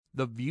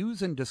The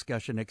views and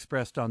discussion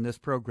expressed on this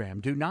program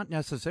do not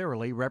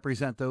necessarily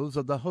represent those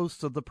of the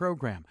hosts of the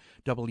program,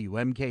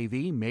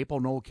 WMKV, Maple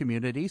Knoll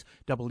Communities,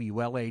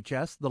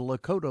 WLHS, the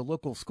Lakota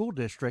Local School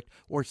District,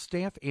 or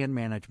staff and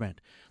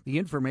management. The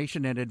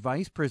information and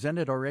advice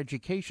presented are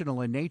educational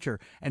in nature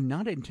and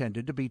not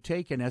intended to be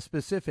taken as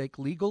specific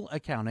legal,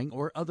 accounting,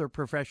 or other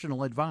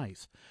professional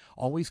advice.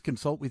 Always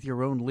consult with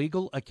your own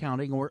legal,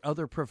 accounting, or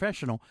other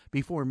professional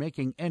before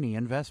making any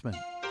investment.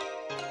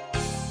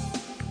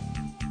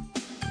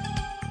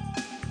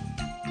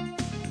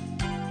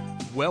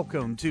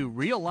 Welcome to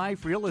Real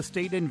Life Real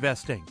Estate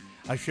Investing,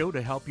 a show to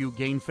help you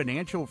gain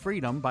financial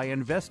freedom by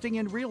investing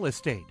in real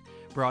estate.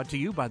 Brought to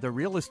you by the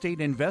Real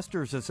Estate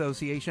Investors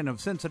Association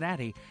of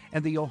Cincinnati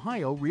and the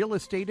Ohio Real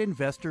Estate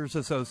Investors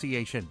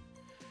Association.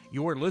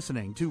 You're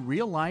listening to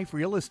Real Life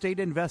Real Estate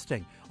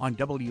Investing on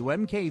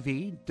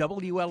WMKV,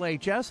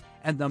 WLHS,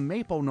 and the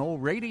Maple Knoll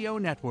Radio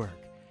Network.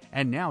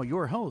 And now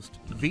your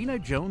host, Vena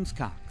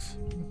Jones-Cox.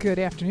 Good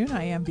afternoon.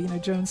 I am Vena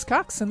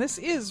Jones-Cox, and this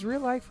is Real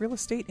Life Real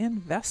Estate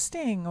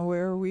Investing,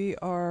 where we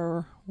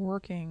are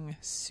working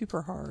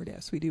super hard,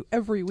 as we do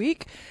every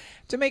week,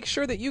 to make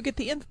sure that you get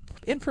the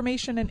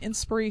information and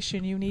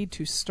inspiration you need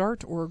to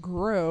start or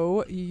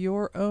grow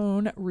your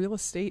own real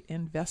estate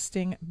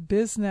investing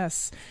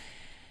business.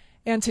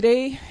 And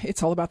today,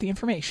 it's all about the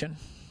information.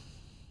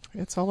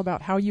 It's all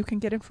about how you can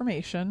get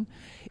information,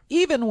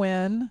 even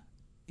when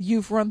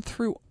you've run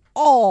through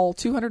all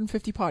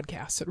 250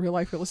 podcasts at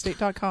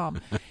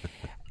realliferealestate.com.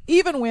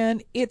 Even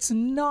when it's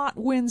not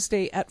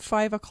Wednesday at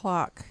 5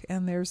 o'clock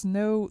and there's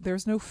no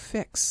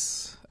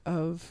fix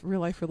of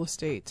Real Life Real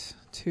Estate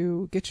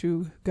to get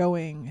you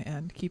going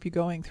and keep you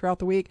going throughout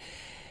the week,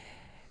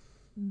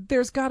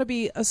 there's got to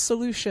be a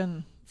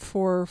solution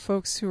for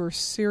folks who are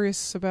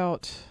serious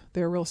about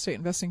their real estate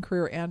investing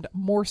career, and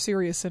more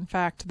serious, in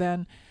fact,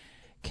 than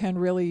can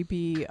really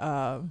be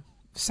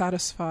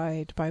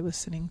satisfied by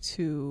listening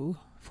to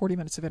 40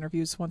 minutes of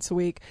interviews once a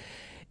week,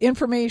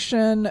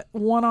 information,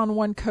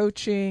 one-on-one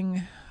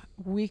coaching,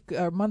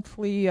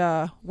 monthly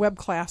web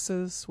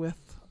classes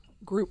with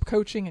group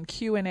coaching and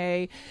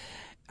Q&A.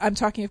 I'm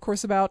talking, of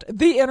course, about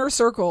the Inner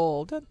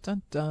Circle, dun,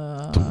 dun,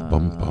 dun, dun,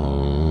 bum,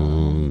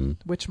 bum.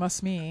 Which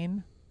must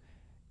mean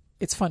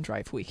it's Fund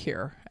Drive Week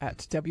here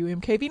at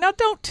WMKV. Now,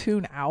 don't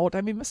tune out.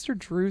 I mean, Mr.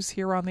 Drew's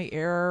here on the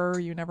air.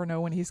 You never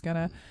know when he's going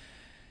to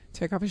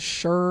take off his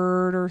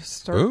shirt or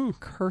start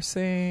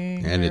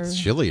cursing. And it's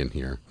chilly in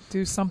here.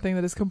 Do something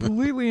that is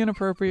completely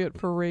inappropriate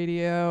for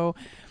radio.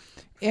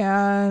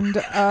 And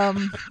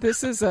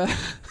this is a...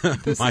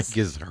 Mike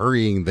is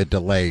hurrying the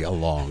delay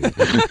along.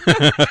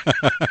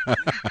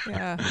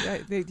 Yeah,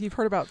 you've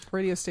heard about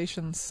radio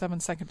stations'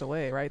 7-second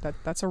delay, right?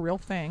 That's a real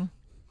thing.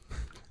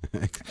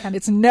 And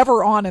it's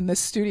never on in this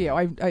studio.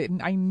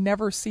 I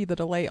never see the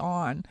delay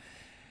on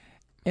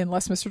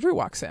unless Mr. Drew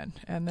walks in,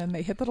 and then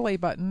they hit the delay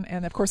button,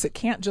 and of course it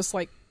can't just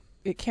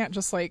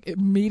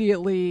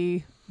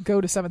immediately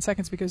go to 7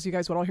 seconds, because you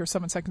guys would all hear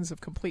 7 seconds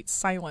of complete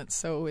silence.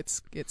 So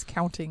it's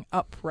counting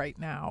up right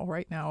now.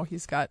 Right now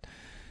he's got,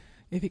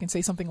 if he can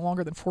say something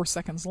longer than 4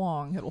 seconds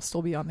long, it'll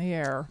still be on the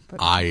air.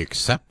 But I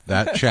accept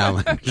that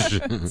challenge.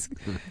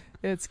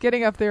 it's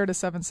getting up there to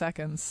 7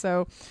 seconds.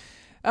 So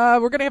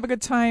we're going to have a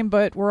good time,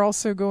 but we're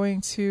also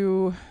going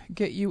to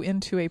get you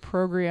into a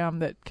program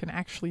that can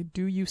actually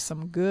do you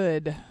some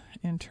good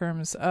in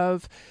terms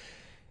of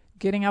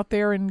getting out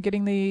there and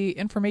getting the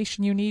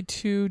information you need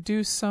to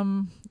do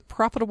some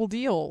profitable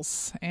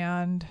deals.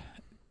 And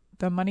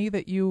the money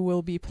that you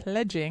will be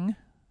pledging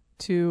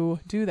to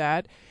do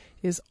that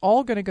is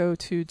all going to go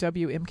to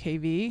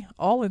WMKV,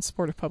 all in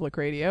support of public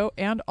radio,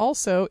 and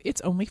also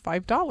it's only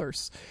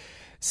 $5.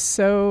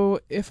 So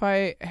if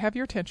I have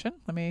your attention,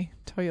 let me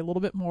tell you a little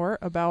bit more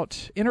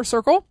about Inner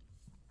Circle.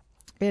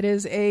 It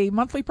is a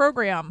monthly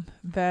program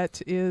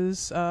that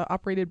is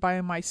operated by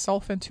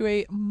myself and, to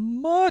a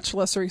much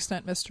lesser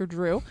extent, Mr.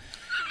 Drew.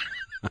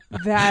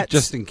 That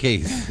just in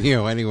case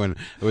anyone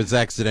was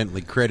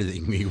accidentally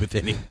crediting me with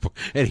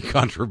any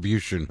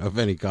contribution of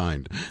any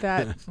kind.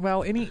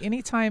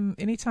 Anytime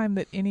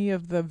that any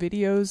of the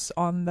videos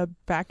on the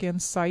back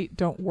end site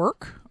don't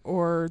work,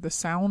 or the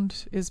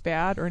sound is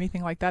bad, or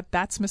anything like that,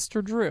 that's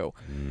Mr. Drew.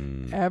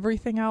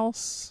 Everything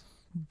else,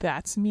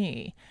 that's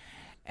me.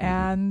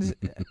 And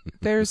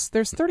there's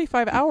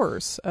 35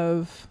 hours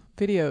of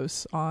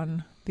videos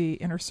on the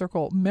Inner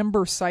Circle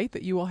member site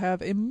that you will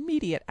have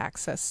immediate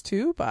access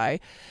to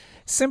by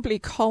simply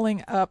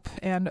calling up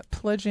and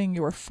pledging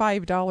your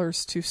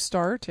 $5 to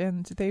start.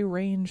 And they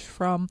range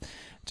from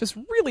just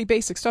really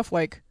basic stuff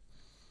like,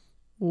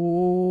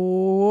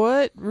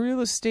 what real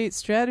estate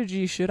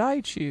strategy should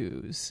I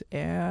choose?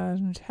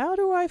 And how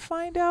do I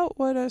find out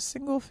what a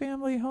single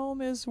family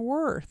home is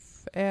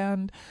worth?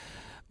 And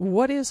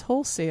what is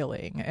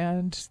wholesaling?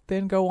 And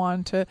then go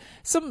on to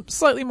some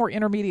slightly more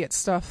intermediate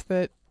stuff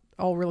that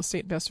all real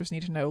estate investors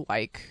need to know,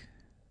 like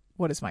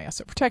what is my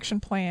asset protection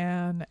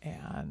plan,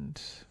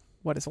 and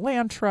what is a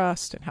land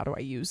trust and how do I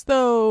use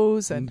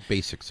those, and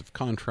basics of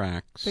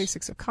contracts.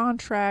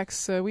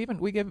 We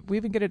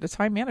even get into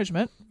time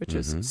management, which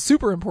is a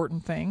super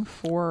important thing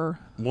for.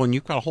 Well, and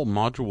you've got a whole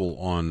module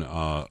on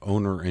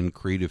owner and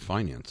creative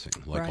financing,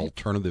 like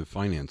alternative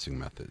financing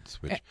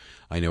methods, which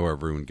I know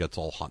everyone gets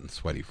all hot and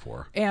sweaty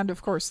for. And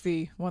of course,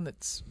 the one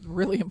that's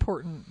really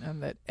important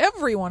and that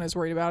everyone is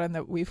worried about, and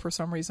that we for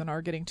some reason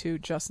are getting to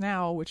just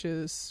now, which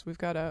is we've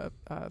got a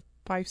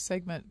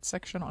 5-segment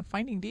section on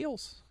finding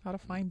deals, how to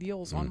find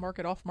deals on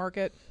market, off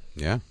market.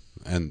 Yeah,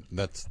 and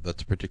that's a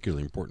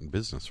particularly important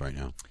business right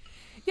now.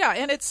 Yeah,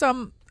 and it's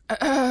all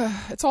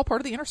part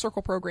of the Inner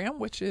Circle program,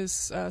 which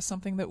is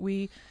something that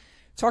we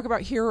talk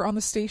about here on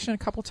the station a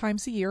couple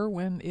times a year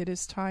when it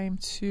is time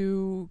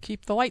to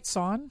keep the lights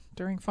on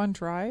during Fund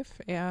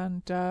Drive,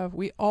 and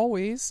we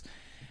always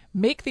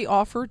make the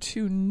offer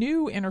to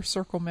new Inner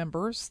Circle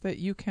members that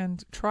you can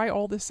try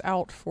all this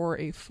out for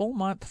a full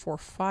month for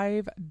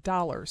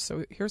 $5.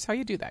 So here's how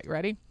you do that. You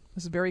ready?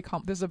 This is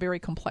a very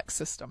complex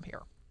system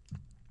here.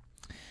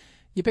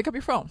 You pick up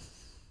your phone.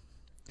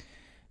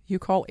 You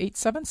call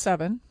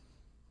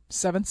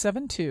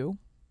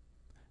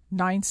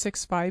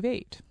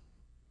 877-772-9658.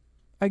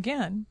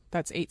 Again,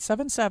 that's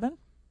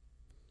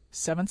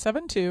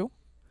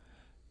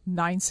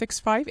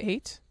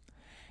 877-772-9658.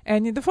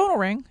 And the phone will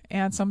ring,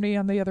 and somebody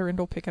on the other end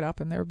will pick it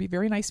up, and there will be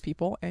very nice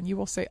people, and you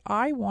will say,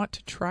 I want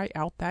to try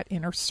out that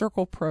Inner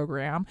Circle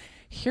program.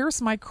 Here's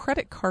my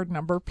credit card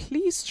number.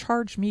 Please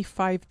charge me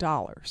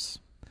 $5.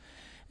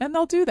 And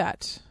they'll do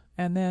that.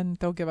 And then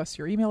they'll give us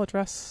your email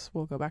address.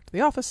 We'll go back to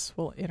the office.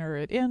 We'll enter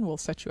it in. We'll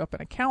set you up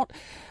an account.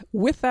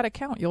 With that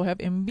account, you'll have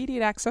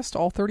immediate access to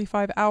all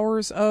 35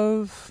 hours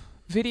of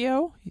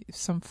video,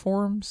 some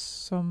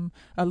forms,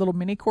 a little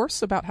mini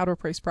course about how to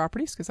appraise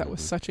properties, because that was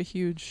such a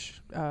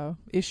huge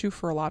issue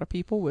for a lot of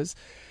people was,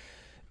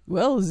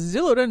 well,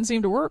 Zillow doesn't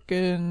seem to work,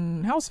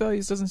 and House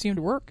Values doesn't seem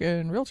to work,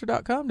 and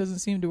Realtor.com doesn't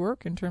seem to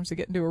work in terms of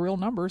getting to a real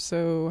number.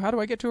 So how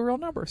do I get to a real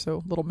number? So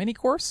a little mini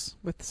course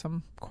with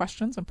some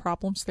questions and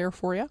problems there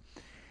for you.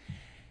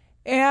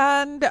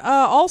 And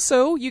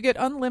also you get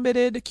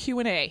unlimited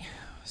Q&A.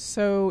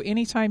 So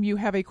anytime you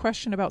have a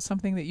question about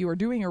something that you are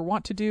doing or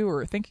want to do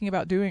or thinking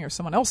about doing or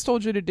someone else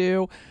told you to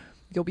do,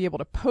 you'll be able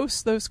to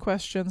post those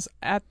questions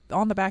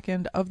on the back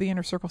end of the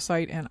Inner Circle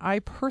site, and I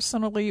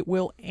personally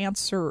will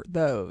answer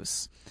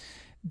those.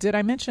 Did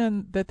I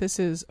mention that this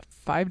is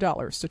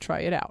 $5 to try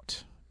it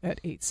out at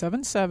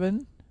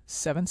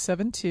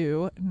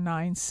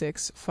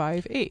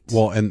 877-772-9658?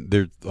 Well, and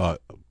there,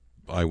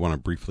 I want to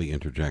briefly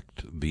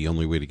interject. The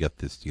only way to get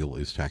this deal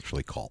is to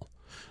actually call.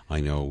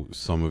 I know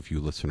some of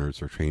you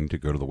listeners are trained to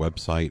go to the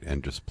website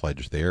and just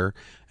pledge there,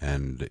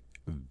 and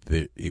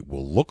it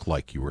will look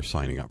like you are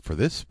signing up for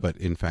this, but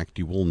in fact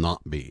you will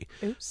not be.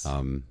 Oops.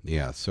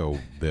 Yeah, so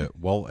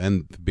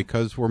and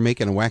because we're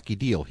making a wacky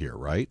deal here,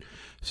 right?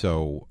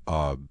 So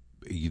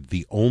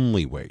the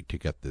only way to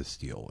get this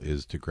deal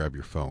is to grab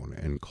your phone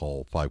and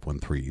call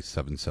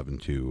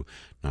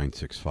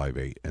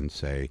 513-772-9658 and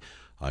say,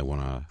 I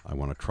want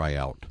to try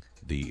out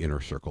the Inner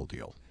Circle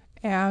deal.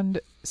 And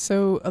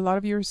so a lot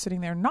of you are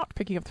sitting there not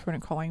picking up the phone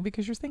and calling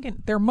because you're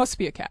thinking there must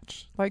be a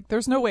catch. Like,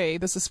 there's no way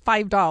this is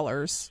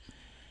 $5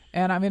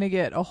 and I'm going to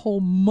get a whole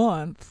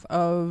month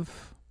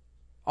of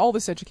all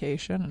this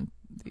education and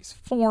these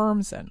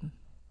forms and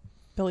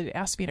ability to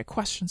ask me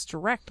questions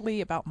directly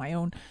about my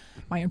own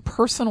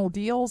personal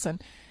deals.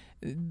 And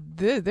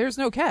there's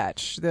no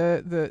catch.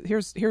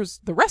 Here's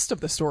the rest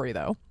of the story,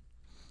 though.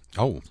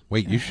 Oh,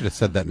 wait, you should have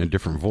said that in a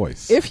different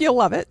voice. If you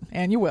love it,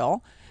 and you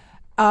will,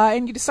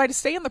 and you decide to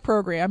stay in the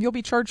program, you'll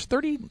be charged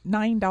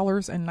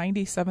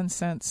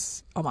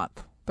 $39.97 a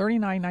month.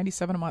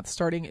 $39.97 a month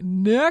starting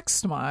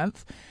next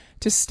month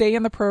to stay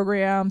in the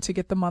program, to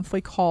get the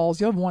monthly calls.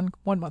 You'll have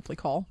one monthly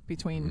call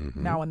between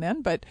now and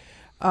then, but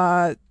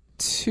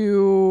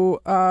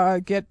to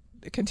get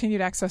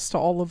continued access to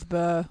all of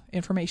the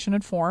information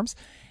and forms.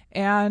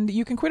 And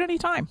you can quit any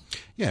time.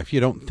 Yeah, if you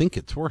don't think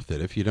it's worth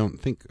it, if you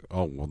don't think,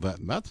 oh, well,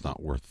 that's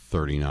not worth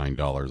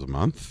 $39 a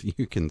month,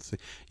 you can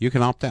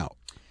opt out,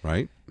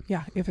 right?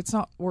 Yeah, if it's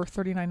not worth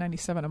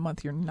 $39.97 a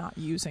month, you're not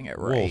using it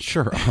right. Well,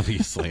 sure,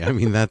 obviously. I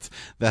mean, that's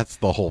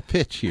the whole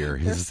pitch here,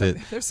 is that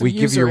we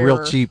give give you a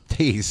real cheap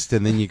taste,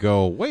 and then you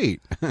go,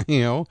 wait,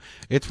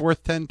 it's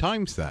worth 10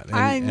 times that.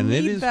 And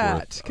it is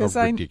worth a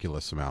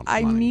ridiculous amount of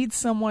money. I need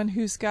someone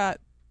who's got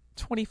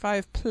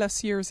 25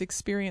 plus years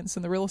experience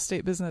in the real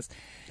estate business.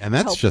 And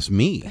that's just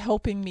me.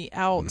 Helping me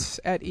out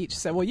at each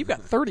set. Well, you've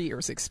got 30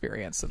 years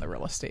experience in the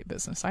real estate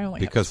business. I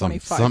only because have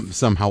 25 I'm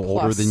somehow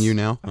plus. older than you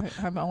now. I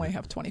only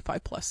have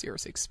 25 plus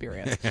years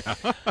experience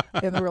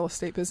in the real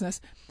estate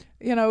business.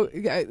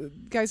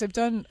 Guys, I've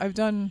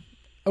done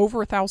over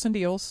 1,000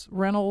 deals,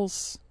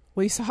 rentals,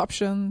 lease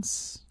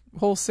options,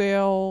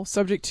 wholesale,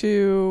 subject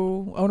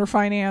to, owner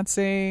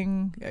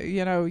financing,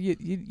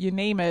 you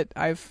name it.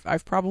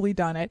 I've probably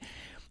done it.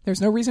 There's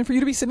no reason for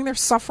you to be sitting there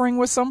suffering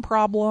with some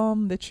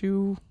problem that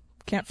you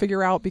can't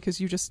figure out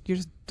because you just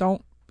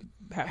don't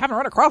haven't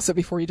run across it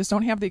before, you just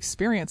don't have the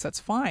experience, that's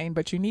fine.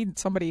 But you need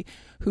somebody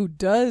who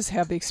does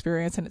have the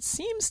experience. And it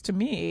seems to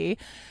me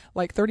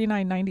like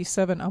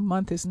 $39.97 a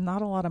month is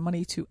not a lot of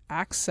money to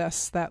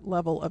access that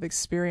level of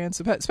experience,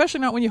 especially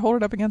not when you hold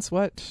it up against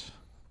what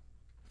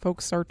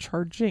folks are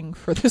charging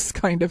for this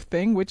kind of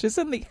thing, which is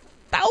in the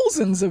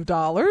thousands of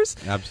dollars.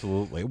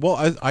 Absolutely.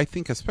 Well, I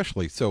think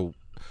especially so.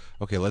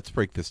 Okay, let's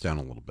break this down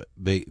a little bit.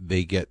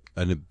 They get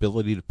an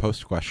ability to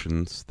post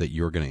questions that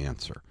you're going to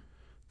answer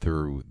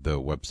through the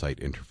website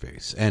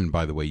interface. And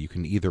by the way, you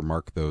can either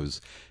mark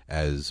those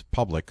as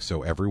public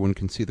so everyone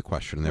can see the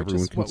question and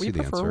everyone can see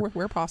the answer.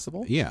 Where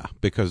possible. Yeah,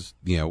 because,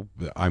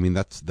 I mean,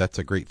 that's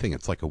a great thing.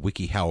 It's like a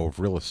WikiHow of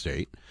real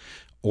estate.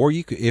 Or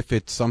you could, if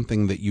it's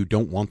something that you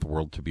don't want the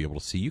world to be able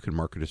to see, you can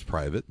mark it as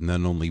private, and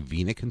then only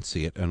Vina can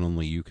see it, and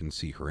only you can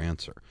see her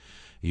answer.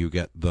 You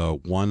get the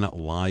one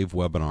live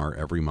webinar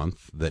every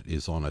month that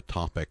is on a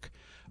topic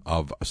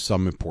of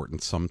some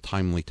importance, some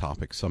timely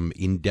topic, some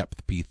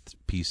in-depth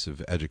piece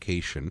of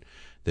education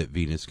that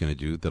Vina's going to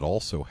do that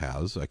also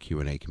has a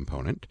Q&A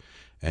component.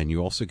 And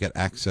you also get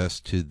access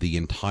to the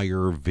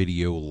entire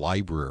video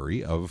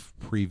library of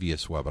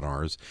previous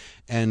webinars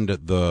and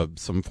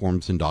some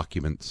forms and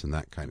documents and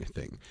that kind of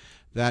thing.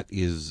 That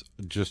is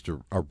just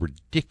a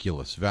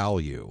ridiculous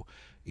value.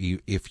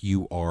 If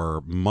you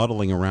are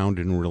muddling around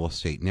in real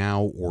estate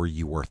now, or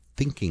you are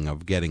thinking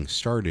of getting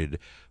started,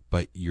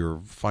 but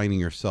you're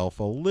finding yourself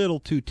a little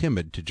too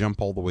timid to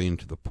jump all the way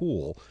into the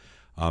pool,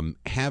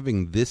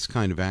 having this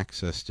kind of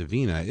access to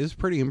Vina is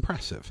pretty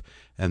impressive.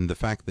 And the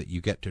fact that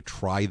you get to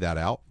try that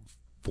out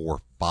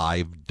for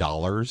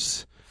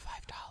 $5.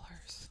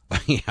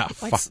 Yeah.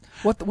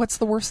 What's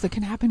the worst that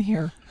can happen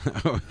here?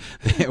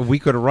 We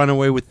could run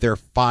away with their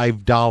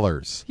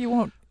 $5. You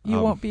won't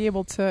be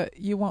able to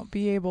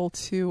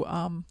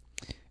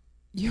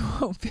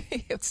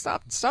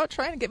stop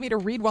trying to get me to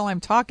read while I'm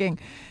talking.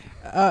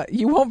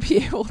 You won't be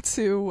able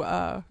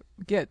to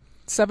get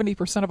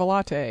 70% of a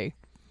latte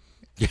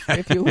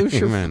if you lose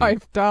your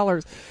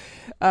 $5.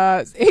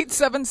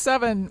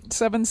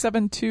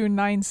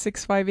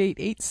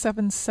 877-772-9658,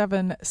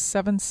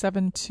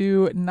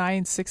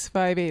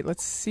 877-772-9658.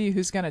 Let's see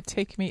who's going to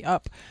take me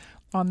up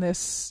on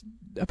this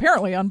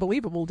apparently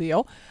unbelievable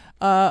deal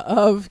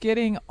of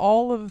getting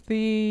all of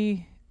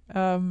the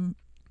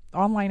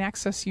online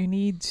access you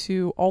need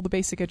to all the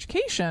basic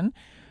education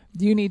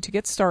you need to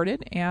get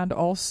started, and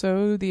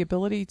also the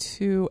ability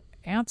to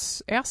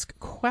ask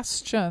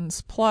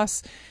questions.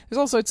 Plus, there's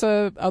also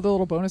other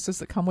little bonuses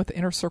that come with the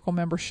Inner Circle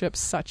memberships,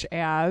 such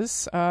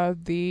as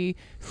the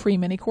free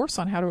mini course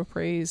on how to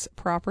appraise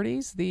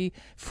properties, the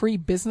free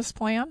business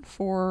plan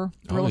for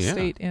real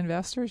estate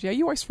investors. Yeah,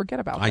 you always forget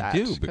about that. I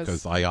do,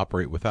 because I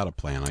operate without a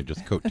plan. I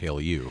just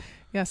coattail you.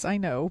 Yes, I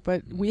know,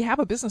 but we have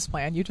a business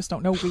plan. You just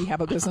don't know we have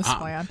a business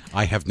plan.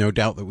 I have no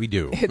doubt that we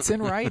do. It's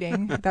in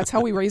writing. That's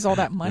how we raise all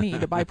that money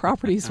to buy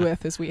properties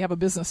with, is we have a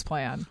business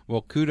plan.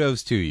 Well,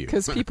 kudos to you.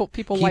 Because people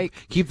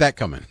keep that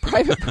coming.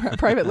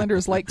 Private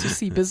lenders like to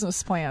see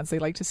business plans. They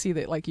like to see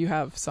that, like, you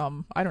have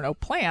some,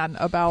 plan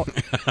about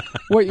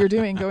what you're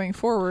doing going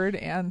forward.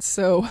 And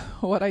so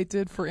what I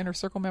did for Inner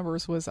Circle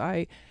members was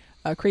I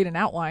create an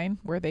outline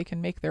where they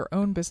can make their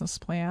own business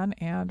plan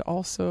and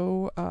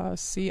also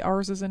see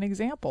ours as an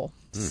example.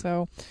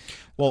 So,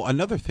 well,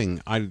 another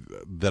thing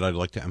that I'd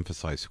like to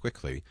emphasize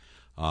quickly,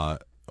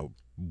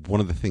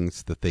 one of the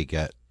things that they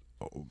get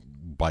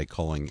by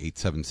calling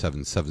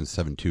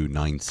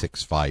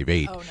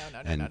 877-772-9658. Oh,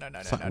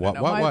 no.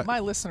 What? My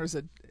listeners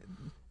would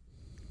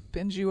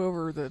bend you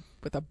over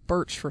with a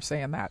birch for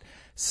saying that.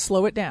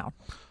 Slow it down.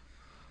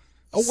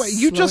 Oh wait!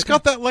 You just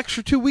got that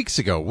lecture 2 weeks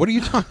ago. What are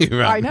you talking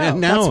about? I know.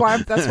 Now,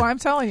 that's why I'm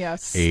telling you.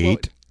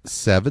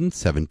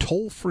 877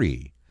 toll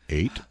free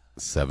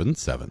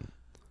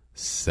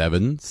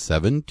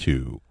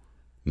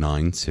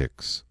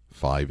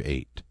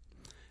 877-772-9658,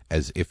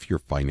 as if your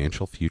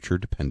financial future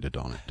depended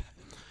on it.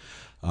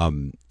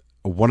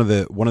 One of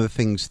the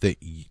things that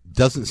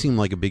doesn't seem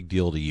like a big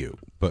deal to you,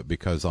 but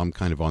because I'm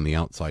kind of on the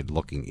outside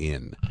looking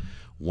in,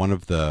 one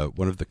of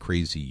the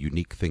crazy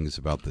unique things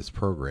about this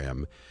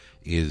program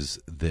is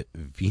that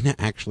Vina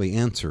actually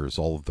answers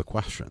all of the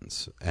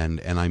questions,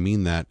 and I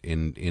mean that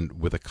in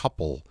with a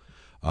couple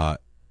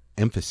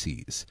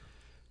emphases.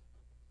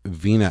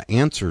 Vina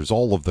answers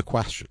all of the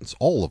questions,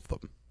 all of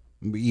them,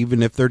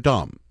 even if they're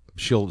dumb.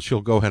 She'll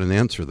go ahead and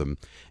answer them,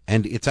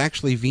 and it's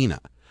actually Vina.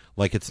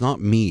 Like, it's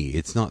not me.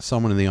 It's not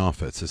someone in the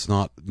office. It's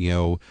not,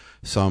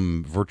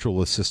 some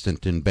virtual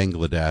assistant in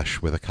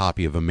Bangladesh with a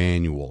copy of a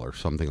manual or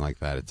something like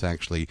that. It's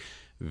actually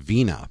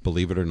Vina,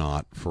 believe it or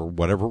not, for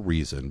whatever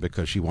reason,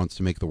 because she wants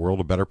to make the world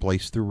a better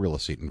place through real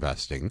estate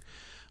investing.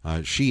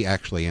 She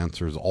actually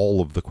answers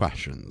all of the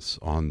questions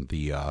on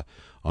the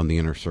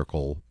Inner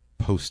Circle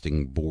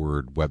posting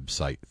board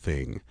website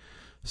thing.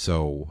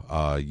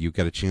 So you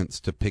get a chance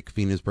to pick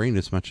Vina's brain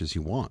as much as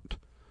you want.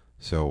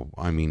 So,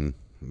 I mean,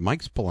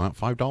 Mike's pulling out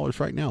 $5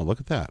 right now. Look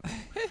at that.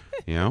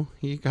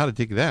 You got to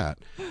dig that.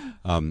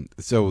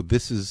 So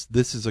this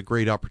is a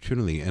great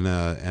opportunity and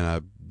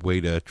a way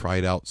to try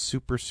it out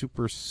super,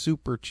 super,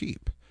 super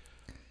cheap.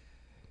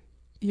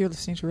 You're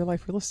listening to Real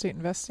Life Real Estate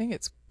Investing.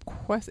 It's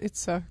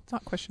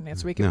not question and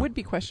answer week. It No. would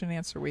be question and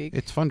answer week,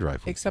 It's Fund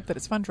Drive. except that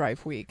it's Fund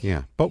Drive week.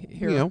 Yeah, but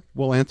Here.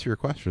 we'll answer your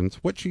questions.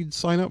 What should you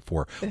sign up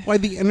for? Why,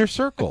 the Inner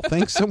Circle.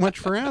 Thanks so much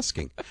for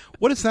asking.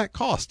 What does that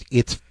cost?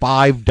 It's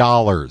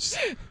 $5.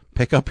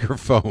 Pick up your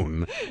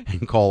phone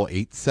and call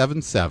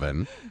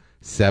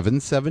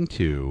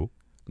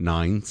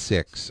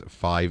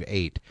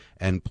 877-772-9658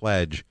 and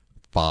pledge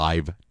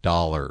 $5.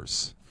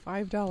 $5.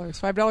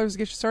 $5 to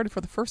get you started for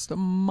the first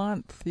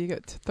month. You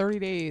get 30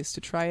 days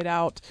to try it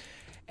out.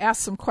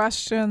 Ask some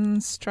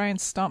questions. Try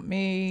and stump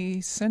me.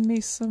 Send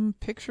me some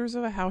pictures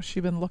of a house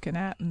you've been looking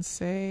at and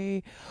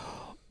say,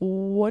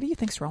 what do you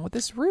think's wrong with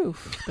this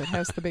roof that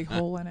has the big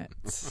hole in it?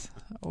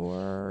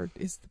 Or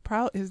is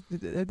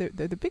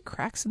the big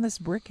cracks in this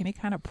brick any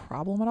kind of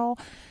problem at all?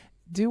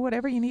 Do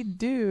whatever you need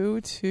to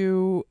do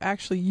to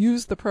actually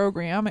use the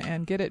program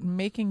and get it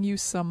making you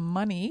some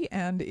money.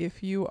 And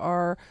if you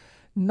are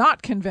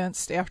not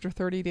convinced after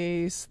 30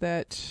 days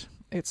that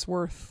it's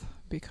worth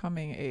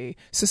becoming a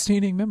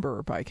sustaining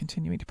member by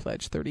continuing to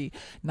pledge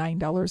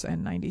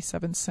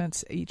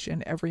 $39.97 each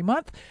and every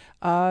month,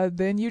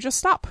 then you just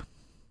stop.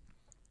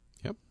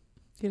 Yep.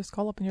 You just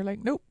call up and you're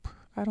like, nope,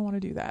 I don't want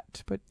to do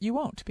that. But you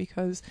won't,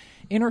 because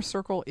Inner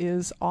Circle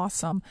is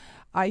awesome.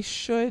 I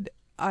should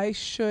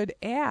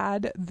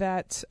add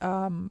that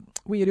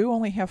we do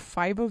only have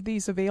 5 of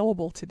these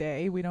available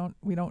today. We don't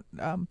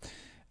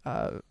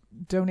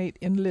donate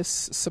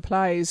endless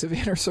supplies of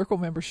Inner Circle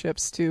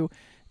memberships to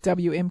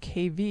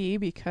WMKV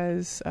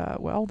because,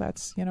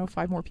 that's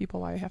 5 more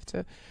people I have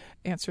to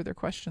answer their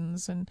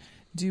questions and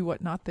do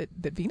whatnot that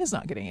Vena's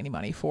not getting any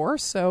money for.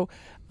 So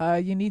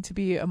you need to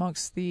be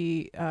amongst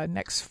the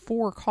next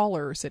 4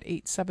 callers at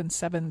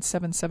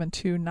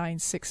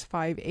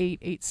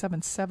 877-772-9658,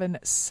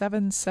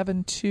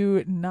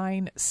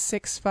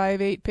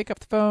 877-772-9658. Pick up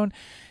the phone.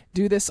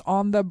 Do this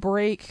on the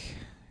break.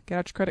 Get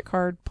out your credit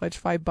card,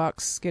 pledge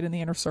 $5, get in the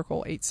Inner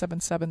Circle,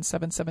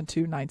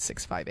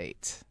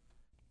 877-772-9658.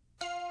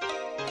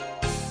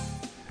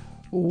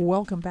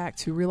 Welcome back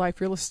to Real Life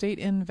Real Estate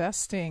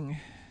Investing.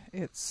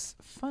 It's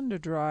Fund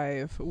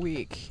Drive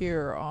week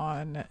here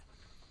on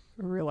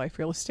Real Life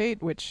Real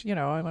Estate, which,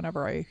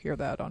 whenever I hear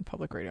that on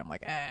public radio, I'm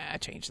like,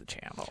 change the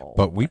channel.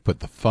 But we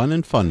put the fun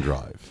in Fund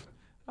Drive.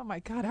 Oh my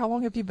God, how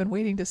long have you been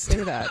waiting to say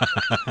that?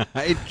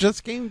 It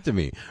just came to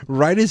me.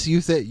 Right as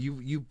you said,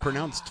 you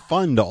pronounced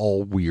fund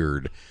all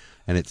weird,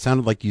 and it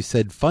sounded like you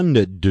said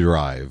Fund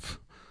Drive.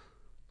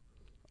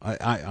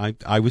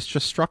 I was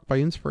just struck by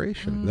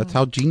inspiration. That's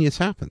how genius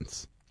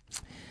happens.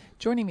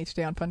 Joining me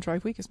today on Fund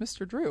Drive Week is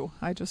Mr. Drew.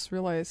 I just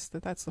realized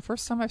that that's the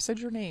first time I've said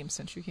your name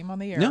since you came on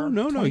the air.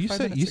 No. You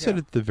said it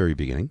at the very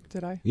beginning.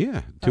 Did I?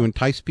 Yeah, to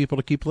entice people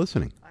to keep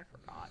listening. I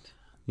forgot.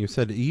 You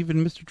said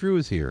even Mr. Drew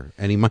is here,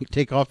 and he might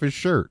take off his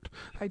shirt.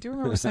 I do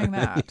remember saying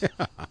that.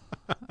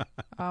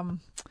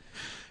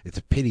 It's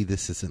a pity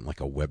this isn't like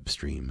a web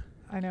stream.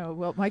 I know.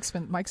 Well, Mike's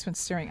been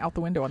staring out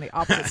the window on the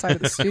opposite side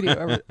of the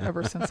studio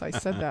ever since I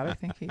said that. I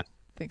think he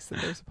thinks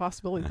that there's a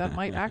possibility that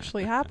might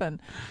actually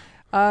happen.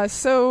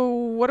 So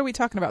what are we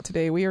talking about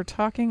today? We are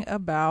talking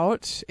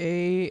about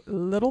a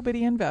little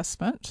bitty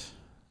investment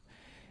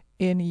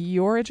in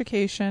your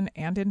education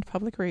and in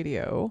public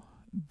radio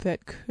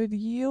that could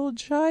yield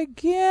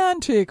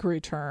gigantic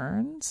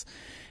returns,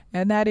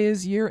 and that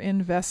is your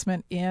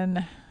investment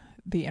in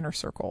the Inner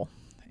Circle.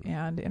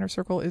 And Inner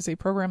Circle is a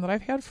program that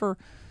I've had for,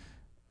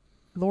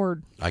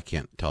 Lord, I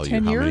can't tell you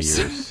 10 how years.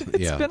 many years.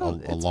 It's been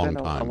a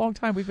long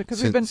time.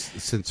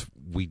 Since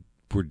we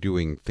were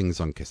doing things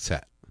on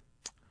cassette.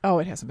 Oh,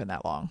 it hasn't been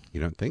that long. You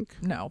don't think?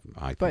 No,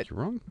 I think you're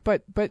wrong.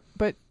 But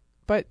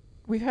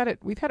we've had it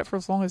for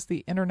as long as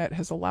the internet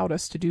has allowed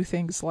us to do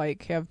things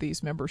like have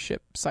these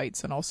membership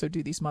sites and also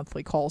do these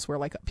monthly calls where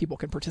like people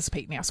can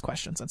participate and ask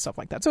questions and stuff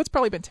like that. So it's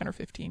probably been 10 or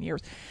 15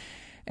 years.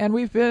 And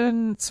we've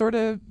been sort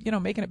of,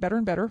 making it better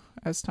and better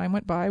as time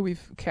went by.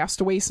 We've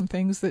cast away some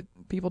things that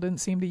people didn't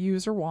seem to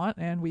use or want,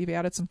 and we've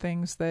added some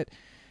things that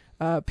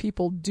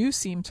people do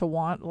seem to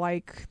want,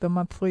 like the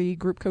monthly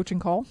group coaching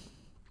call,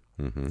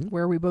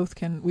 where we both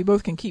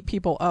can keep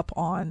people up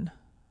on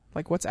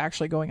like what's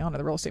actually going on in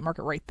the real estate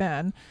market right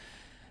then,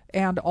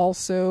 and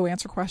also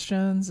answer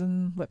questions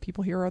and let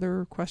people hear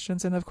other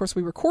questions. And of course,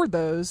 we record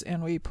those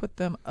and we put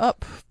them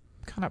up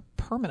kind of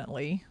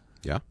permanently.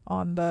 Yeah.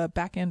 On the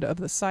back end of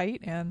the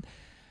site, and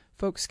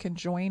folks can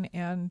join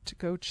and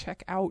go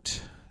check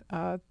out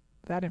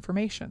that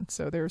information.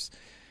 So there's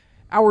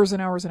hours and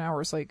hours and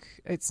hours. Like,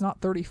 it's not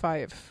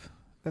 35.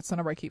 That's the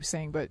number I keep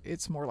saying, but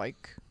it's more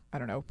like, I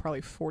don't know, probably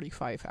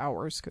 45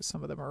 hours, because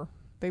some of them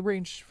they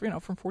range,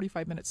 from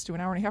 45 minutes to an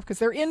hour and a half, because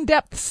they're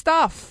in-depth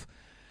stuff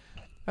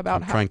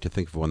about I'm trying to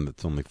think of one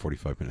that's only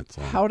 45 minutes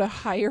long. How to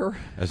hire.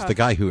 As the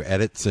guy who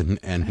edits and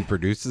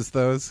produces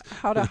those.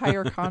 How to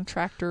hire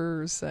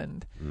contractors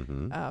and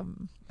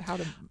how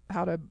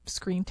to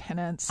screen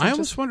tenants. I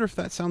almost wonder if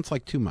that sounds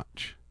like too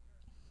much.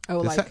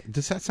 Oh,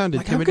 does that sound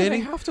like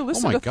intimidating? How could they have to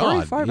listen to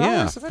 35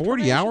 hours of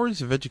 40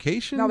 hours of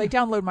education? Now, they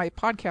download my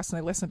podcast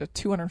and they listen to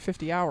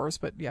 250 hours,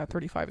 but yeah,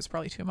 35 is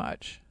probably too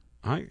much.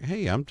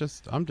 I'm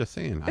just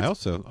saying. I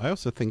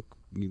also think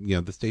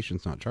the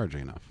station's not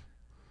charging enough.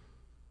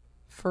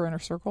 For Inner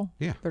Circle?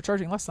 Yeah. They're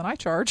charging less than I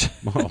charge.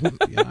 Well,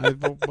 yeah,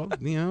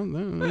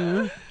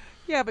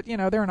 Yeah, but,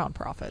 they're a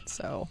nonprofit,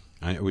 so...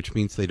 which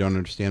means they don't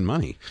understand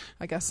money.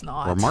 I guess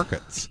not. Or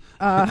markets.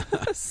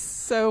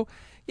 So,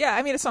 yeah,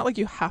 I mean, it's not like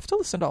you have to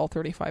listen to all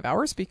 35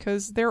 hours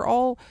because they're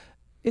all...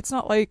 It's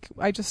not like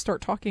I just start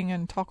talking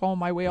and talk all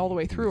my way all the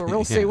way through a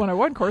real estate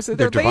 101 course.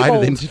 They're divided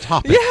labeled into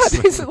topics. Yeah,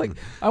 basically.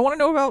 I want to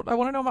know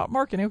about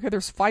marketing. Okay,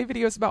 there's 5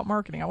 videos about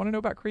marketing. I want to know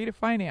about creative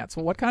finance.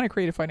 Well, what kind of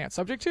creative finance?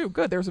 Subject 2.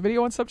 Good. There's a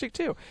video on subject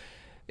 2.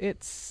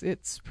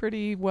 It's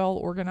pretty well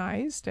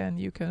organized, and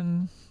you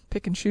can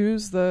pick and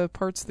choose the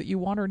parts that you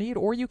want or need,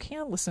 or you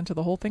can listen to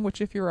the whole thing, which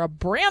if you're a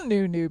brand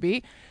new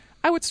newbie,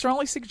 I would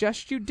strongly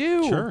suggest you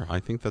do. Sure, I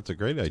think that's a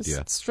great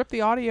idea. Just strip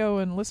the audio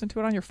and listen to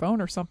it on your phone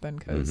or something,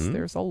 because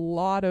there's a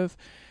lot of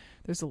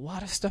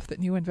stuff that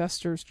new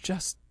investors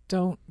just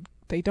don't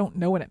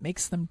know, and it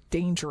makes them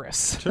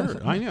dangerous. Sure,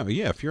 I know.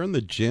 Yeah, if you're in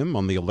the gym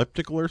on the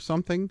elliptical or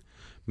something,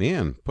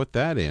 man, put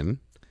that in,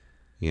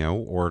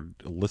 or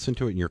listen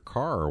to it in your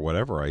car or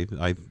whatever.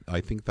 I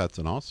think that's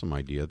an awesome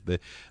idea.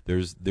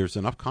 There's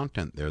enough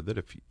content there that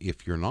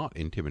if you're not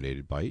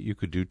intimidated by it, you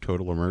could do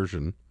total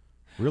immersion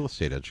real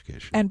estate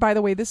education. And by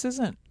the way, this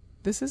isn't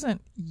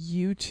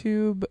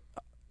YouTube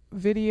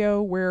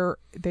video where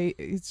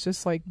it's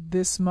just like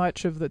this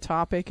much of the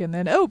topic, and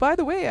then by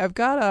the way, I've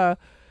got a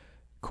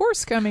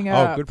course coming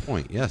up. Oh, good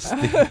point. Yes,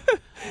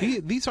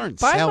 these aren't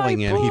Buy selling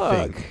my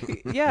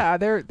anything. Yeah,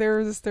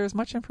 there's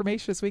much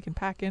information as we can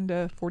pack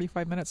into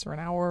 45 minutes or an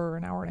hour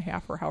and a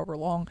half or however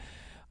long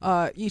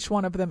each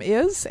one of them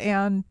is,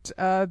 and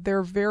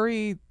they're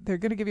going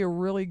to give you a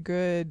really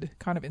good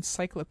kind of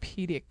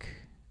encyclopedic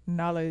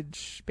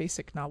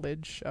basic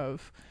knowledge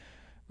of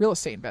real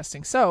estate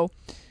investing. So,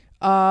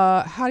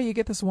 how do you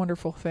get this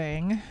wonderful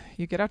thing?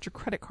 You get out your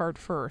credit card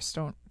first.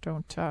 Don't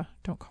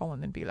call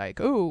in and be like,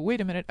 oh,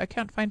 wait a minute, I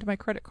can't find my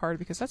credit card,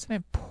 because that's an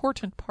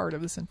important part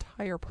of this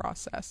entire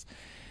process.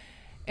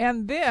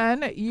 And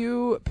then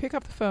you pick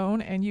up the phone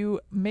and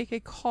you make a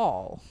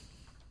call.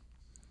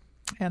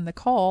 And the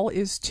call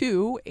is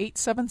to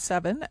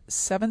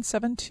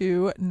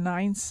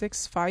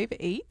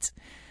 877-772-9658.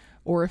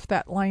 Or if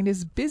that line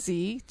is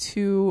busy,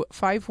 to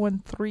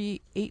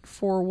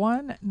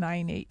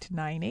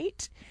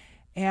 513-841-9898.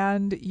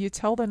 And you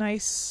tell the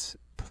nice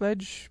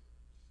pledge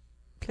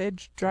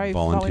drive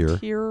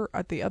volunteer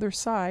at the other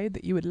side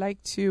that you would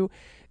like to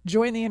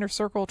join the Inner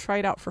Circle, try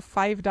it out for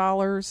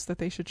 $5, that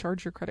they should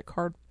charge your credit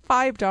card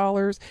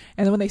 $5.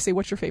 And then when they say,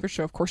 what's your favorite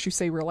show? Of course, you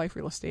say Real Life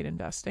Real Estate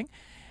Investing.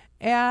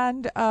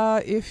 And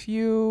if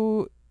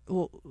you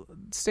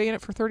stay in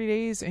it for 30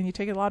 days and you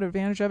take a lot of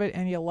advantage of it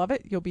and you love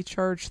it, you'll be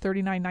charged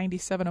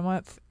 $39.97 a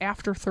month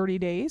after 30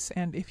 days.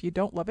 And if you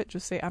don't love it,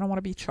 just say, I don't want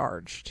to be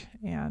charged.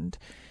 And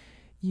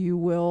you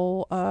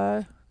will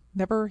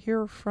never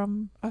hear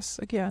from us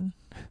again.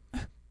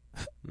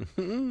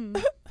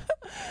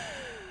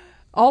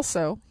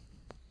 Also,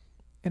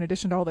 in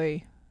addition to all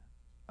the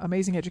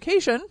amazing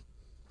education,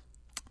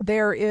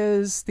 there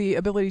is the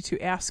ability to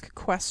ask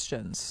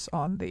questions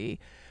on the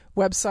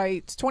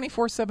website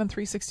 24/7,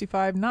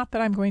 365. Not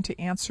that I'm going to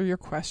answer your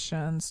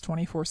questions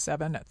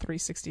 24/7,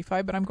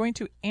 365, but I'm going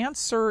to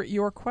answer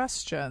your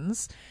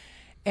questions.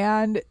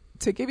 And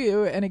to give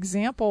you an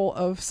example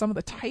of some of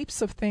the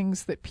types of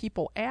things that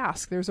people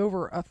ask, there's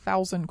over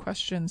 1,000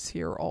 questions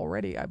here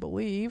already, I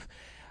believe.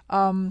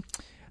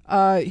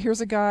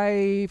 Here's a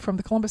guy from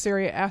the Columbus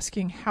area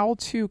asking how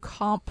to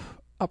comp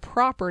a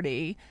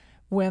property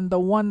when the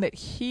one that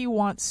he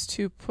wants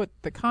to put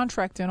the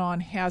contract in on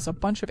has a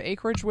bunch of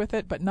acreage with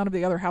it, but none of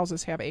the other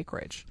houses have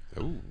acreage.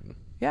 Ooh.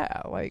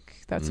 Yeah,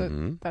 that's a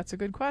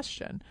good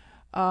question.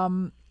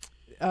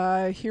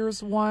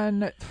 Here's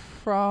one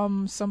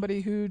from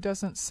somebody who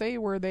doesn't say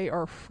where they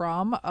are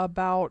from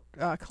about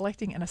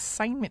collecting an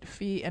assignment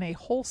fee in a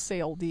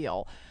wholesale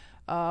deal.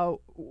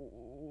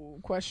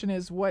 Question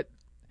is,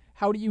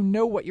 how do you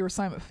know what your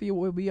assignment fee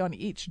will be on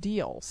each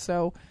deal?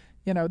 So,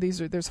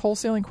 there's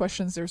wholesaling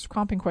questions, there's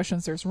comping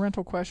questions, there's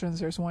rental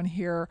questions. There's one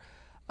here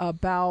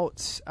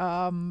about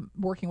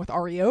working with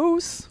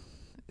REOs.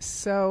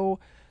 So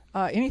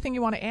anything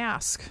you want to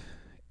ask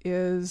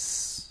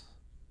is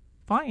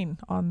fine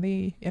on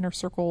the Inner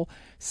Circle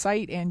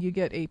site, and you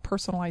get a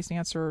personalized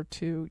answer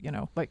to,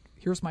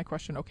 here's my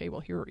question. Okay,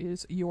 well, here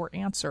is your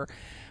answer.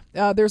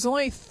 There's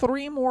only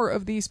 3 more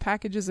of these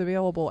packages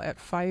available at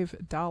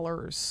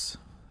 $5.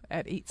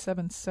 At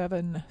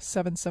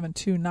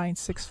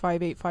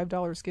 877-772-9658.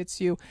 $5 gets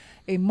you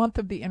a month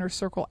of the Inner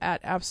Circle at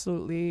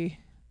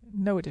absolutely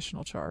no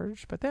additional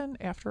charge. But then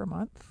after a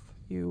month,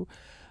 you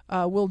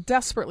will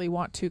desperately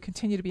want to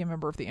continue to be a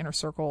member of the Inner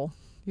Circle.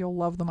 You'll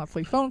love the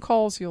monthly phone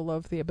calls. You'll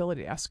love the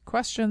ability to ask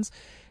questions.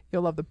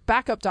 You'll love the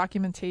backup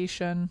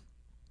documentation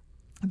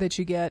that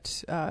you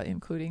get,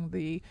 including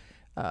the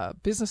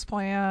business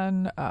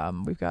plan.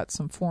 We've got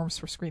some forms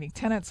for screening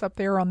tenants up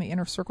there on the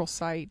Inner Circle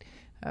site.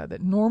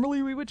 That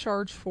normally we would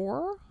charge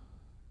for,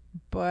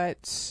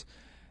 but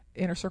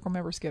Inner Circle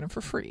members get them for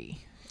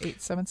free.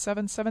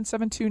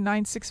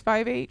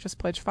 877-772-9658. Just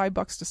pledge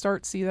 $5 to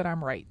start. See that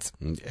I'm right.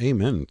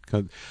 Amen.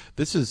 'Cause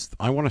this is,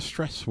 I want to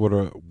stress what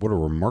a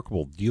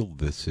remarkable deal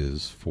this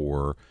is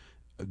for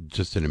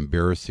just an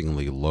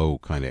embarrassingly low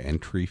kind of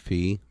entry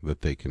fee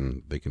that they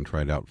can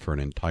try it out for an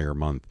entire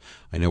month.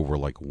 I know we're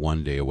like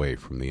one day away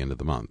from the end of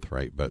the month,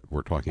 right? But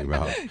we're talking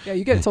about yeah,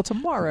 you get it till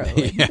tomorrow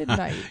at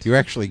midnight. You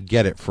actually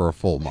get it for a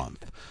full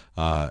month.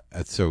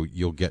 So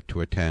you'll get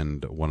to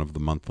attend one of the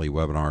monthly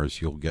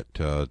webinars. You'll get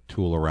to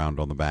tool around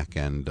on the back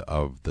end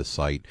of the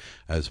site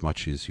as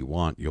much as you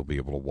want. You'll be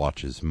able to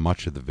watch as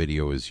much of the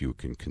video as you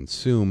can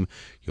consume.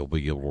 You'll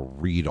be able to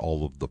read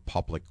all of the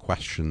public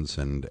questions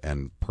and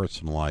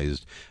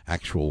personalized,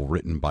 actual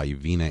written by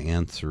Vena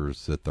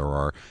answers that there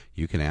are.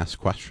 You can ask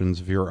questions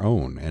of your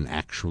own, and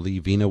actually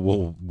Vena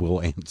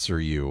will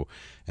answer you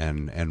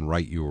and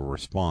write you a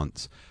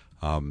response.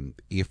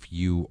 If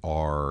you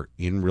are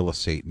in real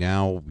estate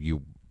now,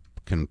 you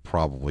can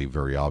probably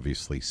very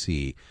obviously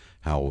see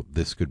how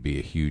this could be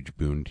a huge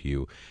boon to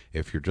you.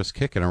 If you're just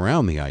kicking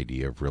around the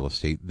idea of real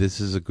estate,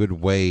 this is a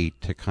good way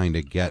to kind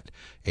of get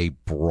a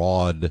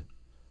broad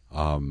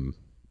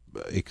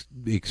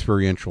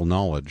experiential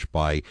knowledge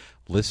by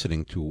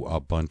listening to a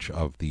bunch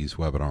of these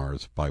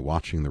webinars, by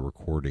watching the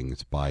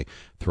recordings, by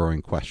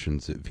throwing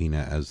questions at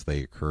Vena as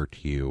they occur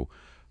to you.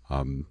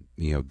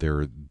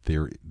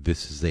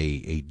 This is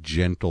a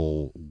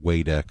gentle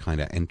way to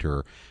kind of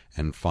enter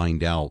and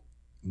find out,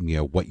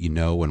 what you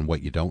know and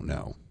what you don't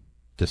know.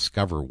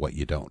 Discover what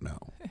you don't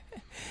know.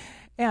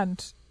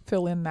 And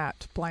fill in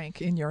that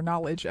blank in your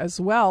knowledge as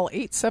well.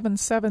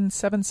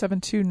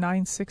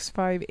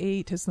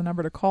 877-772-9658 is the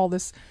number to call.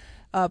 This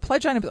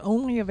pledge item is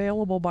only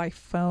available by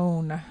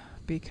phone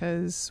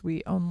because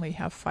we only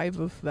have 5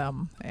 of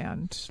them.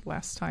 And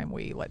last time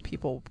we let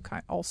people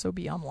also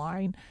be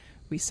online.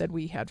 We said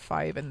we had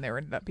 5, and there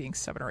ended up being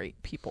 7 or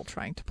 8 people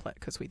trying to play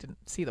because we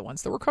didn't see the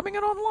ones that were coming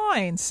in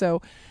online.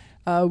 So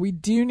we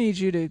do need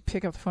you to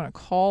pick up the phone and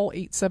call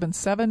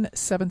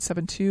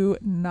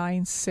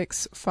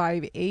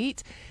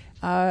 877-772-9658.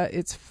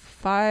 It's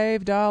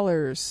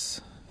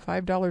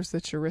 $5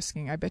 that you're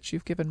risking. I bet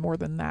you've given more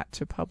than that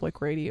to public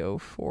radio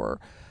for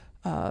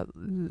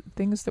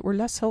things that were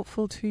less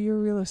helpful to your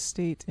real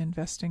estate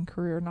investing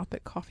career. Not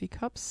that coffee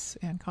cups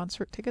and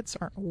concert tickets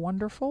aren't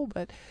wonderful,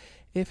 but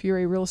if you're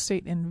a real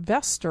estate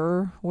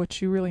investor,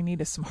 what you really need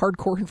is some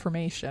hardcore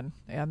information.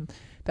 And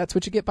that's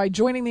what you get by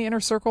joining the Inner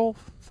Circle.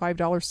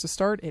 $5 to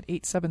start at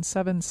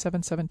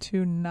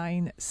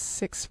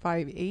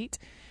 877-772-9658.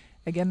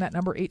 Again, that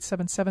number,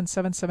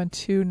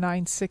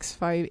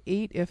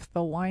 877-772-9658. If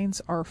the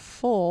lines are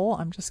full,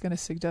 I'm just going to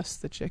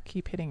suggest that you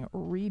keep hitting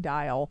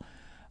redial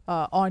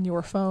on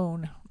your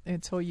phone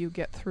until you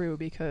get through,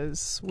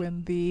 because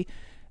when the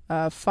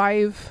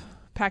 5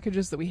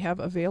 packages that we have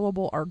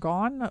available are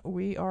gone,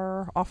 we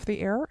are off the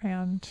air,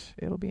 and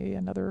it'll be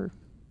another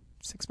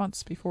 6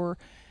 months before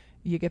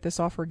you get this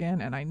offer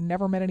again. And I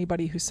never met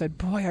anybody who said,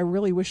 boy, I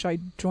really wish I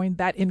joined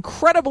that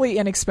incredibly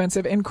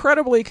inexpensive,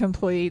 incredibly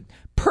complete,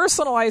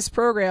 personalized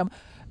program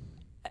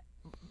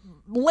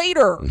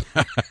later.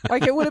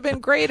 Like, it would have been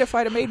great if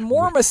I'd have made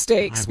more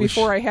mistakes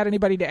before I had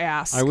anybody to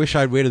ask. I wish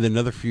I'd waited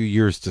another few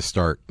years to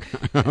start.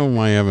 Oh,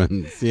 my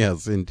heavens.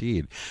 Yes,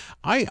 indeed.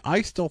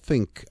 I still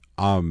think...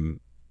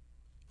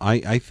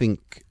 I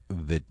think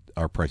that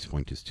our price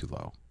point is too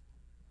low,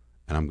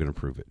 and I'm going to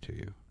prove it to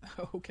you.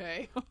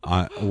 Okay.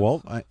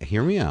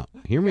 Hear me out.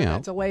 Hear me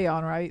out. Delay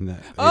on, right?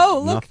 Look,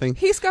 nothing.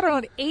 He's got it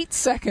on 8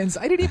 seconds.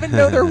 I didn't even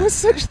know there was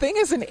such thing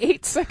as an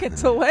 8-second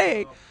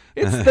delay.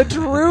 It's the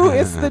Drew.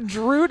 It's the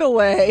Drew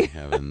delay.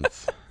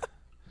 Heavens.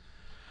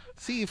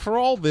 See, for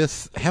all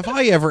this, have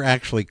I ever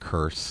actually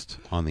cursed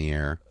on the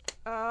air?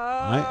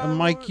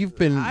 Mike, you've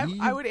been...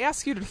 I would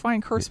ask you to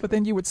define curse, but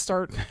then you would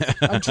start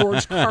a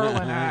George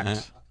Carlin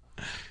act.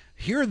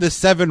 Here are the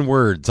 7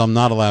 words I'm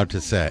not allowed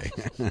to say.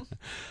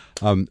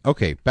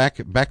 Okay,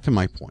 back to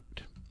my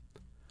point.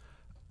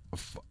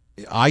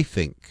 I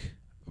think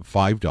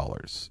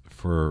 $5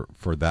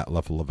 for that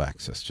level of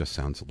access just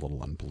sounds a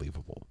little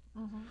unbelievable.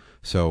 Mm-hmm.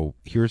 So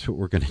here's what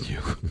we're going to do.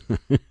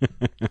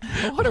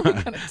 What are we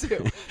going to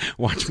do?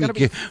 Watch me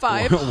give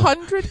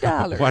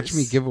 $500. Watch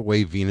me give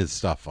away Vena's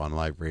stuff on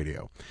live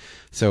radio.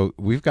 So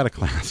we've got a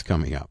class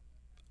coming up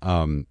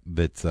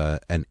that's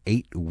an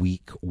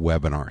 8-week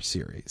webinar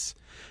series,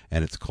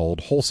 and it's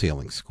called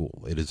Wholesaling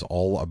School. It is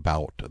all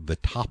about the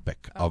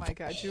topic of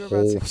wholesaling. You're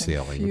about to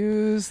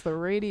confuse the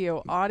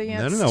radio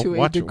audience to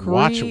watch, a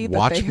degree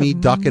watch that they me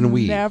have duck and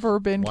weave. Never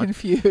been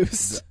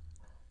confused.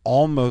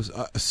 Almost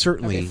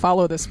certainly. Okay,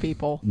 follow this,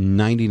 people.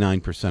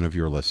 99% of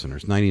your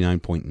listeners,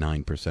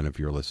 99.9% of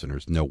your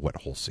listeners know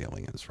what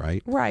wholesaling is,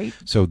 right? Right.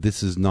 So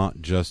this is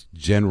not just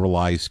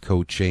generalized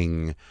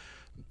coaching,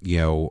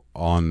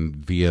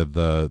 via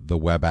the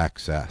web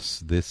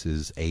access. This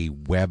is a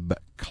web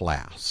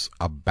class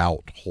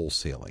about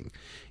wholesaling.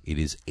 It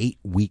is 8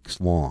 weeks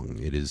long.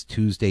 It is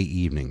Tuesday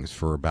evenings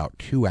for about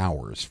 2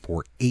 hours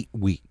for 8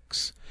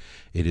 weeks.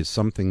 It is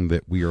something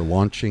that we are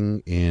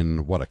launching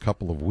in, a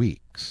couple of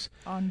weeks.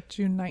 On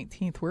June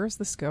 19th. Where is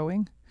this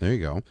going? There you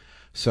go.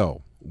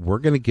 So we're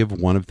going to give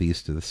one of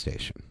these to the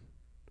station.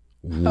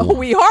 Oh,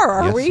 we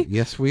are yes, we?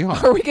 Yes, we are.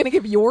 Are we going to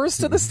give yours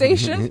to the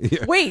station?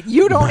 Yeah. Wait,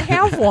 you don't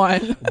have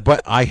one.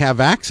 But I have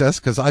access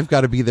because I've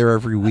got to be there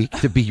every week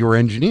to be your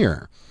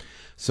engineer.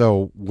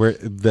 So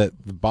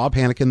Bob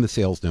Hannikin, the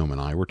sales gnome, and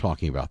I were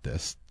talking about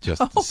this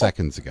just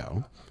seconds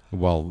ago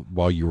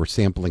while you were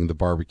sampling the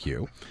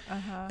barbecue.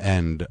 Uh-huh.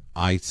 And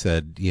I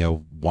said,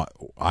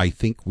 I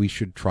think we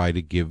should try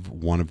to give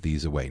one of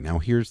these away. Now,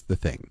 here's the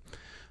thing.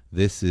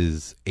 This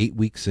is 8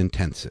 weeks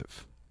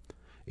intensive.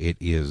 It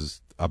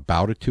is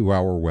about a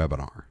 2-hour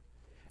webinar.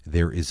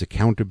 There is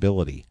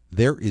accountability.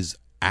 There is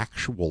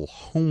actual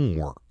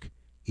homework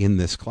in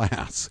this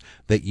class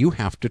that you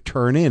have to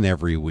turn in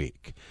every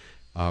week.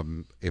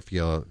 If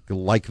you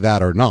like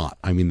that or not.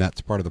 I mean, that's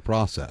part of the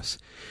process.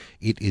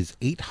 It is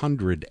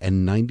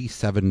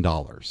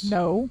 $897.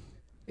 No,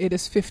 it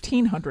is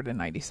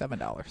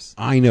 $1,597.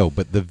 I know,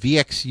 but the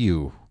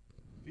VXU.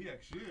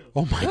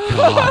 Oh, my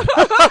God.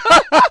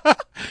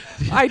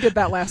 I did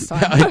that last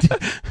time.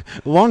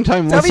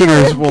 Long-time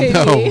listeners will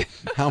know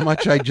how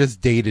much I just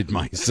dated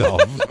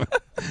myself.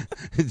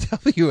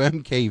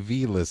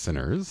 WMKV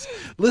listeners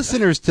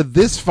to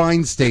this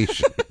fine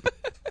station.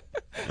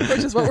 Which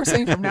is what we're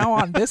saying from now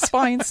on, this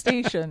fine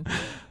station.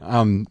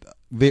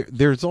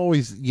 There's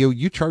always,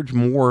 you charge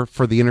more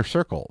for the inner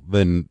circle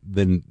than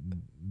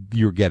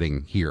you're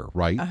getting here,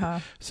 right? Uh-huh.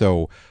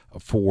 So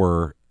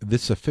for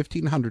this a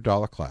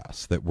 $1,500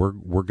 class that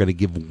we're going to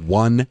give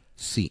one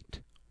seat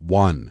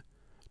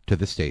to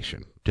the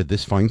station, to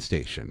this fine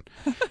station,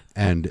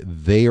 and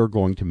they are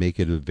going to make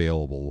it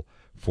available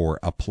for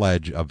a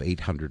pledge of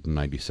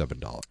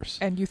 $897.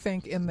 And you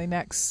think in the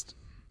next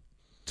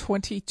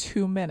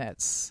 22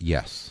 minutes,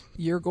 yes,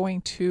 you're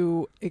going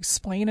to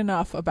explain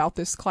enough about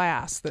this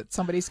class that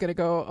somebody's going to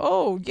go,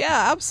 oh,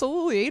 yeah,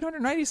 absolutely,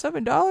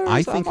 $897.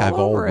 I think I've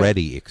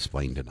already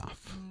explained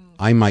enough.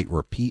 I might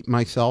repeat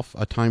myself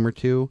a time or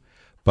two,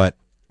 but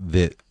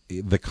the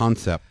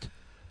concept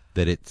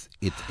that it's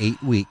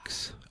 8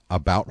 weeks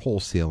about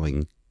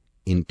wholesaling,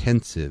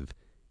 intensive,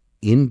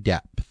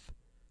 in-depth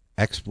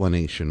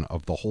explanation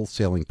of the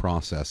wholesaling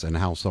process and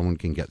how someone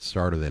can get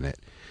started in it,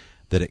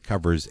 that it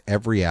covers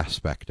every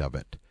aspect of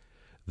it,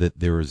 that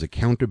there is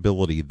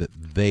accountability that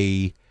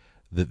they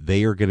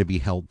are going to be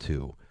held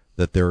to,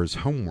 that there is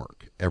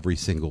homework every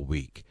single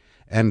week.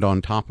 And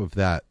on top of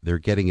that, they're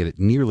getting it at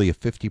nearly a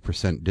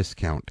 50%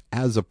 discount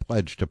as a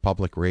pledge to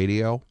public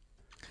radio.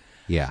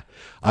 Yeah.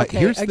 Okay,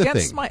 here's the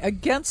thing.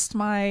 Against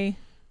my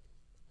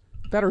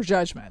better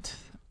judgment,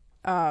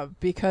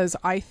 because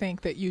I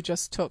think that you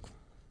just took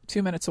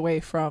 2 minutes away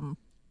from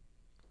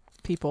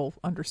people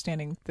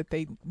understanding that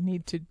they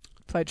need to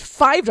pledge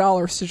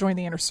 $5 to join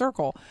the inner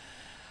circle.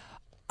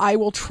 I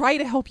will try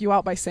to help you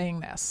out by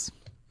saying this.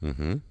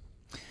 Mm-hmm.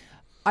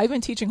 I've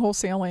been teaching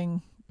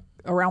wholesaling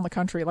around the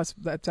country.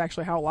 That's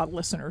actually how a lot of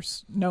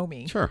listeners know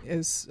me. Sure.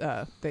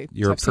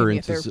 Your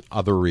appearances,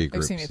 other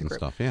groups and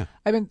stuff. Yeah.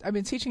 I've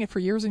been teaching it for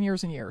years and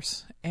years and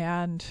years,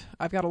 and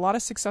I've got a lot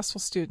of successful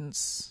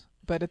students.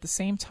 But at the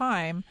same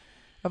time,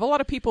 I have a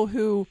lot of people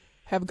who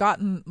have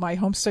gotten my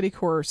home study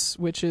course,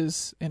 which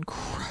is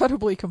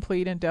incredibly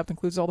complete, in depth,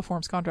 includes all the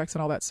forms, contracts,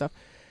 and all that stuff,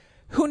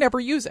 who never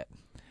use it.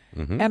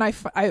 Mm-hmm. And I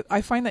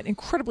find that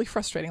incredibly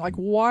frustrating. Like,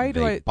 why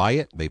do they buy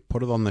it? They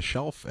put it on the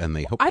shelf, and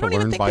they hope to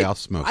learn by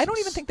osmosis. I don't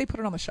even think they put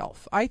it on the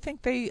shelf. I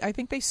think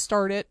they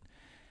start it,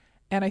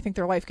 and I think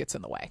their life gets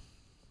in the way.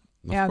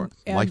 And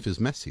life is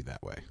messy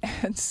that way.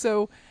 And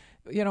so,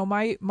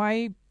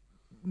 my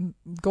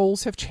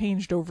goals have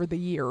changed over the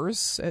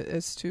years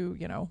as to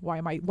why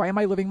am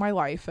I living my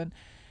life, and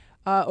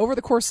over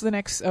the course of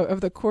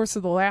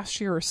the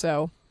last year or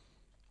so,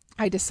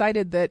 I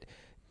decided that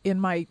in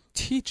my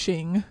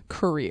teaching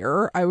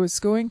career, I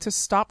was going to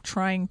stop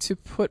trying to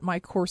put my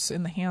course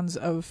in the hands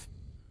of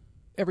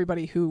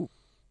everybody who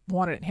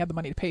wanted it and had the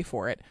money to pay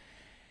for it,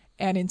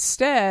 and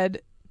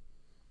instead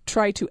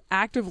try to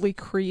actively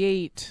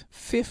create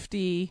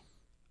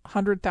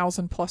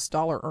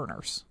 $100,000+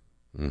 earners.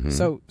 Mm-hmm.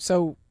 So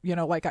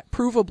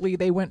provably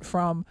they went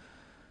from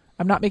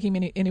I'm not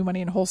making any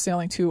money in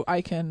wholesaling to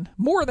I can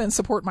more than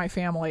support my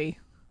family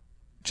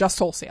just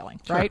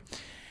wholesaling, sure. Right?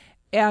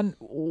 And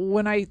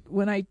when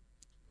I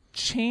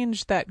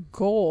changed that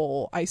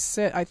goal, I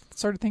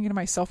started thinking to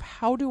myself,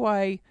 how do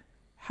I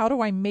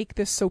make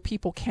this so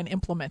people can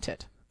implement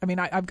it? I mean,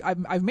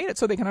 I've made it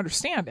so they can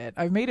understand it.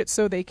 I've made it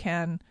so they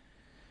can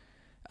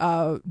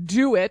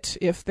do it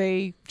if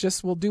they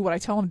just will do what I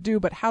tell them to do.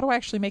 But how do I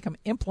actually make them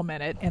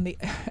implement it? And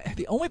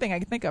the only thing I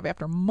could think of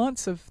after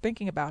months of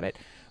thinking about it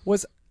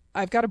was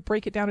I've got to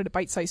break it down into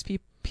bite-sized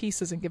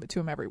pieces and give it to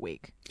them every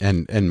week.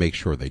 And make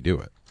sure they do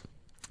it.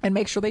 And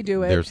make sure they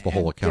do it. There's the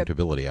whole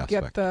accountability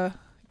aspect.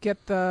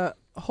 Get the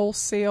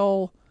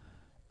Wholesale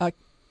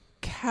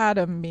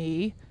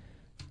Academy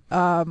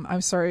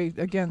I'm sorry,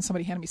 again,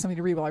 somebody handed me something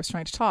to read while I was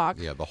trying to talk.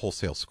 Yeah, the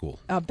wholesale school.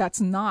 That's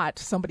not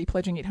somebody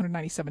pledging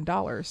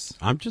 $897.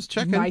 I'm just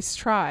checking. Nice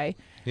try.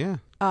 Yeah.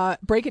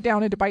 Break it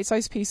down into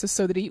bite-sized pieces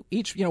so that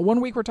each,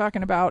 1 week we're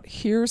talking about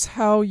here's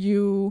how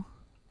you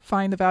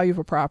find the value of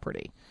a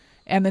property,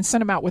 and then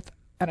send them out with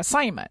an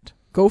assignment.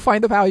 Go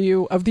find the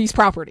value of these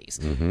properties.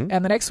 Mm-hmm.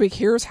 And the next week,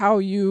 here's how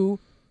you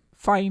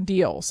find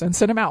deals, and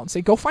send them out and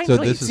say, go find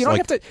leads. You don't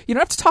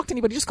have to talk to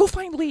anybody. Just go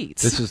find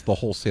leads. This is the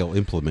wholesale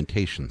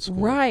implementation school.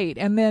 Right.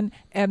 And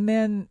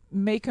then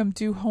make them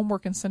do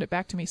homework and send it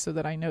back to me so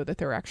that I know that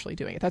they're actually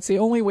doing it. That's the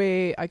only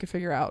way I could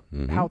figure out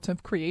how to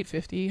create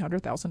 $50,000,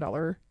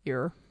 $100,000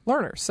 year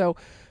learners. So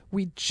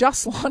we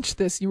just launched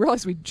this. You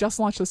realize we just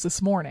launched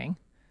this morning.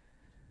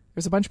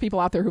 There's a bunch of people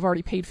out there who've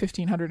already paid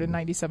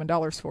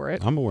 $1,597 for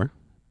it. I'm aware.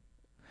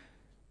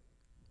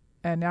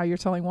 And now you're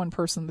telling one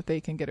person that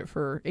they can get it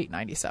for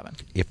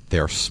 $897. If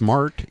they're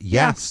smart,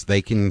 yes, they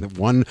can.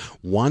 One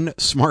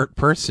smart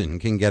person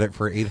can get it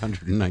for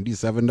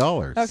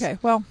 $897. Okay,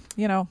 well,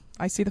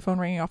 I see the phone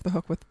ringing off the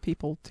hook with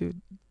people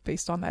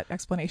based on that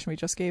explanation we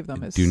just gave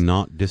them. Do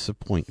not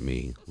disappoint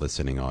me,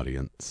 listening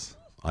audience.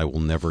 I will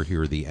never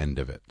hear the end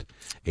of it.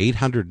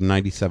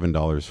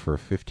 $897 for a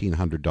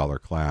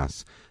 $1,500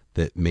 class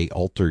that may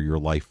alter your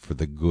life for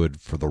the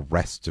good for the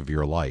rest of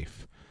your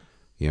life.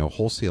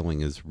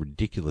 Wholesaling is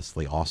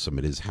ridiculously awesome.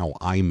 It is how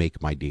I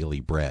make my daily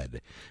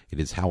bread. It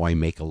is how I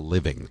make a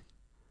living.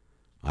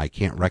 I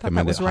can't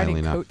recommend it highly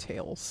enough.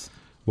 Coattails.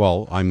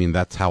 Well, I mean,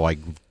 that's how I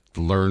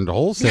learned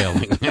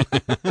wholesaling.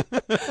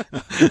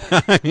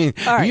 I mean,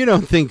 right. You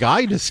don't think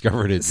I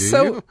discovered it, do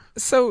you?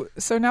 So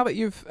now that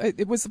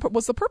was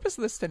the purpose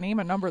of this to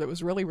name a number that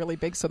was really, really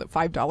big so that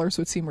 $5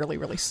 would seem really,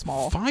 really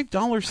small?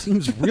 $5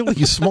 seems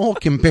really small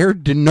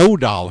compared to no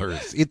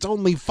dollars. It's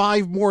only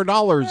 $5 more than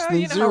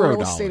 $0. How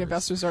real estate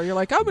investors are. You're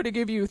like, I'm going to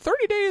give you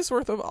 30 days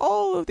worth of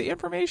all of the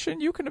information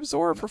you can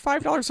absorb for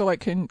 $5. So like,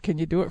 can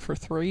you do it for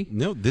 $3?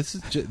 No, this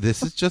is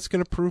just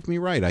going to prove me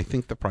right. I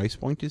think the price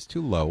point is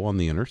too low on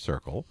the inner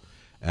circle.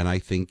 And I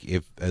think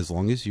as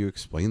long as you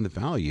explain the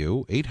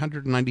value,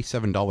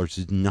 $897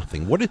 is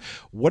nothing. What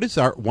is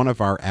one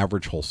of our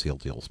average wholesale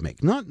deals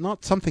make?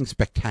 Not something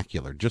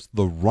spectacular, just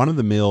the run of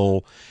the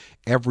mill,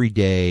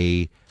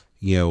 everyday,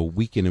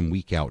 week in and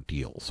week out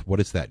deals. What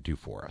does that do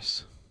for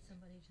us?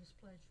 Somebody just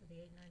pledged for the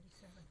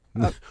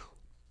 $897.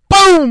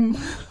 Boom,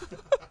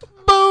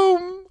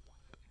 boom,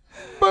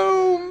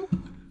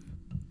 boom.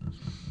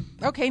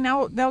 Okay,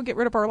 now get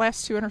rid of our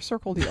last two inner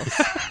circle deals.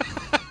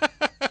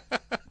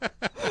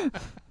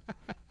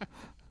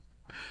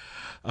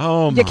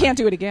 Oh, my. You can't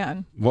do it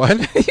again. What?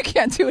 You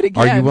can't do it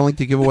again. Are you willing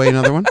to give away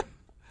another one?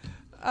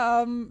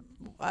 Let me.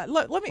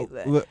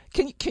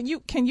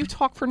 Can you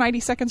talk for 90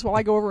 seconds while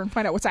I go over and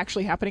find out what's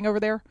actually happening over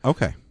there?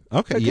 Okay.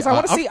 Because yeah, I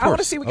want to see. Course, I want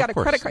to see. We got a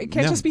credit card. It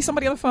can't just be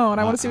somebody on the phone.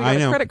 I want to see. We got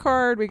a credit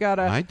card. We got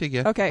a. I dig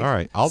you. Okay. All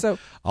right.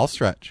 I'll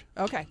stretch.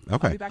 Okay.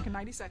 Okay. I'll be back in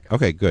 90 seconds.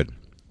 Okay. Good.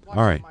 Watch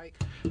all right. Mike.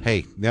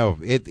 Hey, no,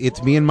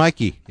 it's me and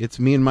Mikey. It's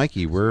me and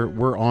Mikey.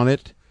 We're on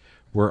it.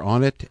 We're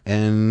on it,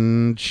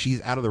 and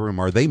she's out of the room.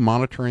 Are they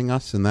monitoring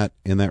us in that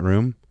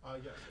room?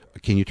 Yes.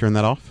 Can you turn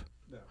that off?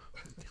 No.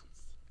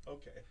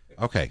 Okay.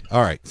 Okay.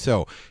 All right.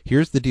 So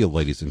here's the deal,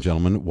 ladies and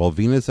gentlemen. While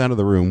Vina's out of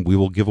the room, we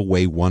will give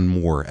away one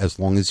more as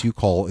long as you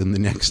call in the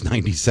next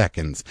 90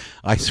 seconds.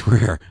 I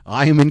swear,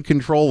 I am in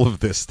control of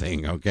this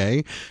thing,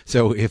 okay?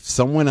 So if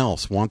someone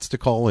else wants to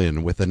call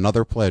in with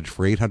another pledge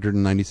for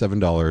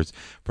 $897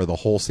 for the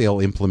wholesale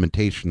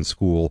implementation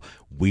school,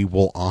 we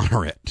will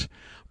honor it.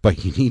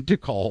 But you need to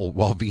call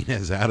while Vina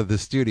is out of the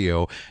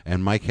studio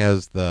and Mike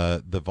has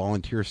the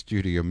volunteer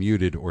studio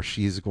muted, or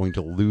she's going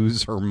to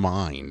lose her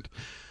mind.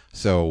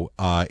 So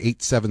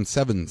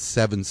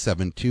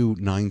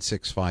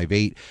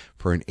 877-772-9658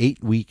 for an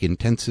 8-week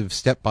intensive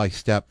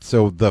step-by-step.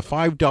 So the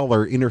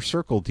 $5 inner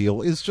circle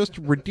deal is just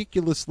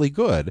ridiculously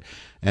good,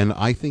 and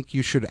I think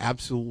you should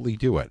absolutely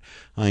do it.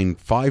 I mean,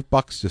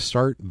 $5 to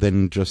start,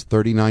 then just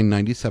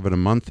 $39.97 a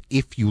month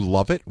if you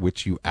love it,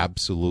 which you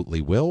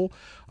absolutely will.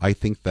 I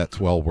think that's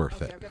well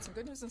worth it. I've got some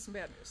good news and some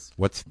bad news.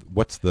 What's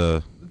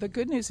the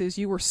good news is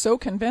you were so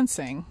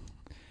convincing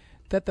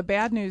that the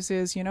bad news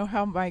is,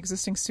 how my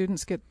existing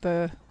students get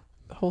the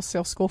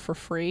wholesale school for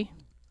free?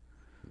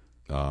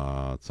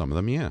 Some of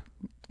them, yeah.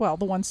 Well,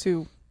 the ones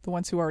who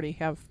already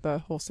have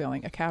the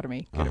wholesaling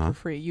academy get it for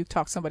free. You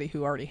talked somebody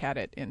who already had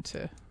it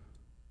into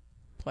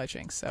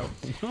pledging, so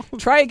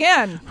try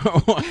again.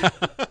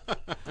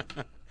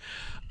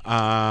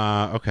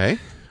 Okay.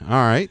 All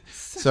right.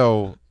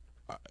 So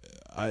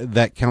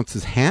that counts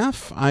as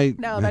half?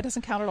 No, that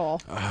doesn't count at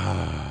all.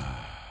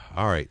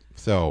 All right.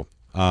 So,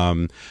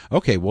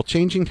 okay. Well,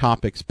 changing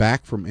topics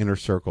back from Inner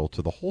Circle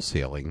to the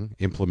wholesaling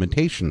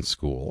implementation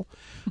school.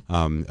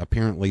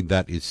 Apparently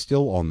that is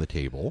still on the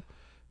table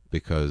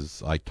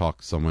because I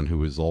talked someone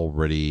who is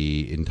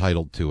already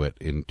entitled to it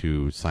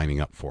into signing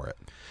up for it.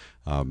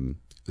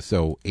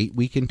 So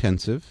 8-week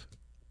intensive,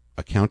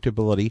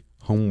 accountability,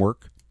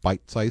 homework,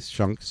 bite-sized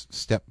chunks,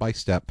 step by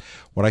step.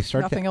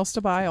 Nothing else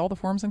to buy. All the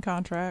forms and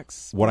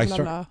contracts. What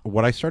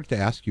I started to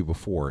ask you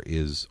before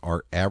is: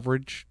 our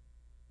average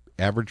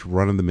average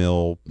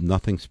run-of-the-mill,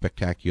 nothing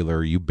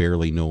spectacular, you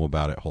barely know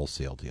about it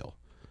wholesale deal.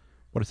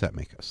 What does that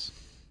make us?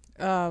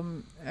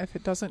 If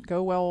it doesn't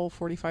go well,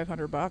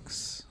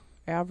 $4,500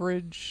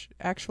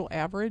 actual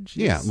average.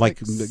 Yeah, is like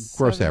the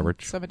gross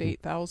average. 7,000 to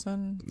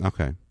 8,000.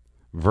 Okay.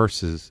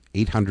 Versus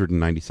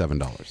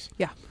 $897.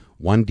 Yeah.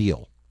 One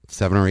deal,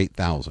 7,000 or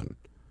 8,000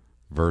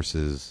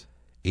 versus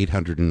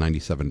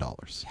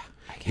 $897. Yeah.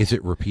 Is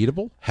it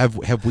repeatable?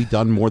 Have we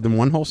done more than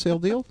one wholesale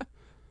deal?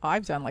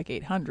 I've done like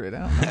 800. I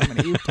don't know how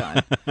many you've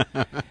done.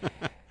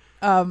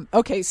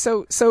 Okay,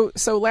 so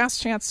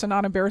last chance to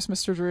not embarrass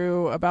Mr.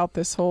 Drew about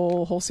this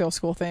whole wholesale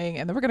school thing,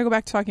 and then we're going to go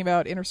back to talking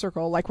about Inner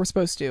Circle like we're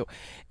supposed to.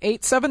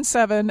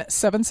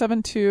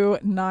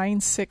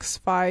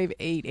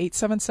 877-772-9658.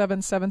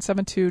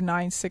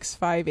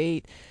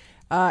 877-772-9658.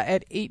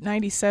 At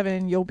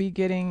 $897, you'll be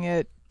getting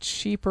it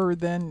cheaper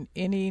than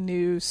any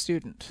new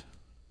student.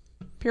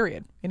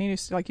 Period. Any new,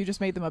 like you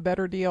just made them a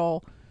better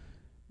deal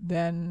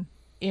than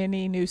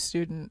any new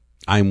student.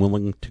 I'm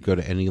willing to go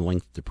to any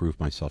length to prove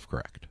myself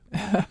correct.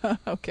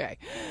 Okay.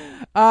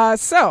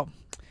 So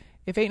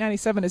if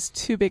 $897 is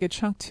too big a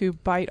chunk to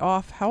bite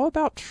off, how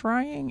about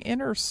trying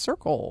Inner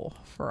Circle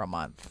for a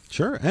month?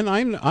 Sure, and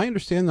I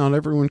understand not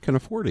everyone can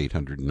afford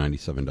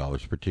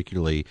 $897,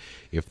 particularly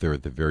if they're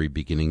at the very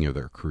beginning of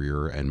their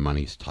career and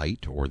money's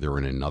tight, or they're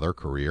in another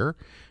career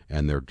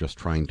and they're just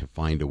trying to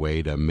find a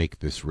way to make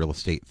this real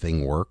estate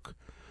thing work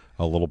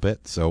a little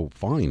bit. So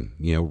fine,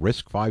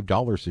 risk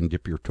 $5 and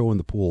dip your toe in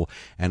the pool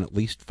and at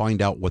least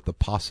find out what the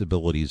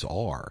possibilities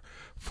are.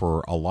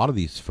 For a lot of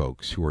these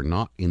folks who are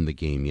not in the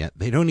game yet,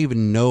 they don't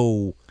even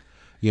know,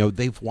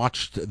 they've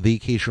watched the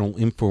occasional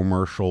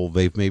infomercial,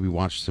 they've maybe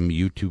watched some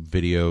YouTube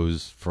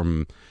videos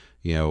from,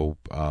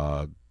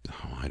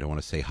 I don't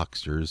want to say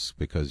hucksters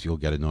because you'll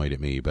get annoyed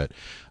at me, but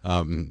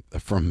from,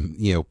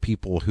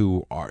 people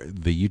who are,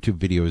 the YouTube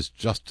video is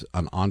just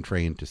an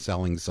entree into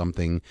selling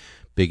something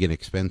big and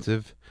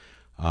expensive.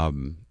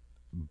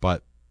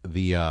 But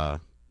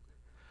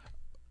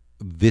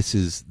this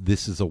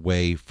is a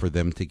way for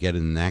them to get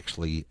in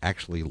and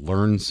actually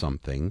learn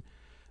something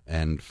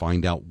and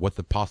find out what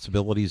the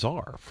possibilities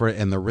are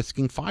and they're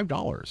risking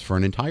 $5 for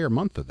an entire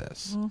month of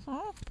this. Mm-hmm.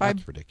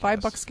 That's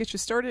ridiculous. $5 gets you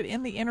started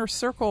in the Inner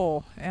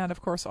Circle, and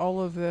of course,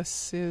 all of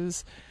this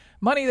is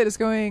money that is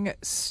going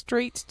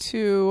straight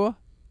to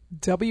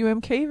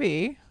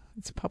WMKV.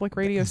 It's a public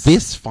radio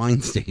this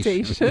fine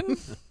station.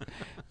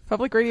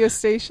 Public radio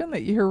station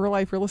that you hear Real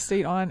Life Real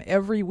Estate on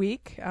every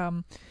week.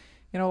 A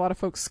lot of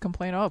folks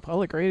complain,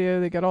 public radio,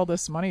 they get all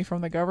this money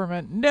from the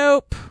government.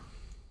 Nope.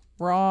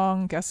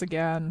 Wrong. Guess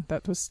again.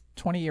 That was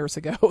 20 years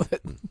ago that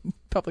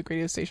public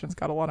radio stations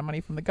got a lot of money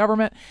from the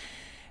government.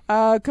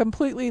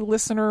 Completely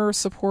listener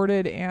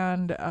supported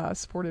and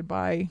supported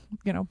by,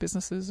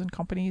 businesses and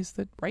companies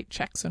that write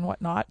checks and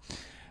whatnot.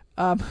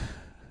 Oh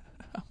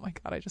my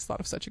God, I just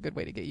thought of such a good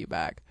way to get you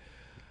back.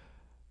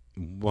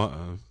 What?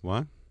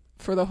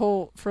 For the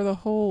whole,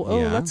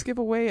 let's give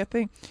away a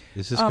thing.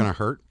 Is this going to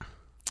hurt?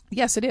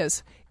 Yes, it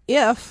is.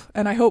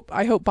 And I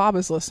hope Bob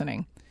is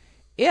listening.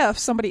 If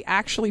somebody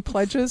actually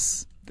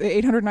pledges the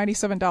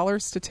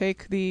 $897 to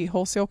take the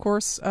wholesale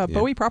course,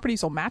 Bowie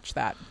Properties will match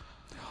that.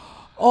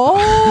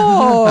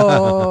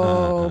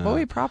 Oh,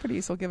 Bowie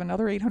Properties will give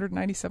another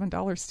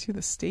 $897 to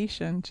the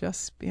station.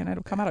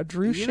 It'll come out of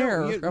Drew's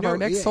share of our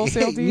next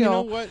wholesale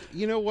deal.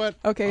 You know what?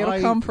 Okay,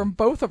 it'll come from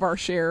both of our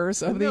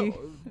shares of the.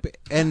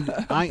 And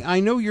I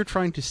know you're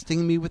trying to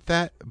sting me with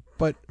that,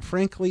 but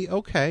frankly,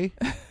 okay,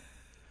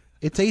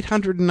 it's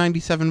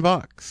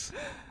 $897.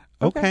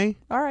 Okay.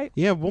 All right.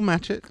 Yeah, we'll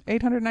match it.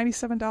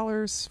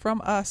 $897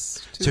 from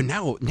us. So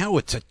now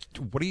it's a,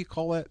 what do you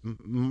call it?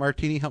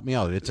 Martini, help me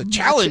out. It's a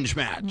challenge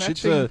match.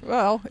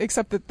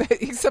 Except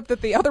that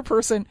the other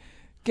person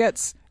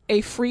gets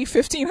a free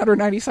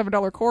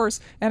 $1,597 course,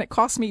 and it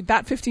cost me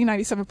that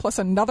 $1,597 plus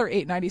another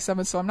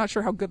 $897. So I'm not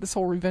sure how good this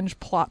whole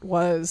revenge plot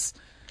was.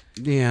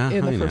 Yeah,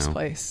 in the first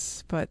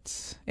place.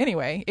 But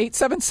anyway,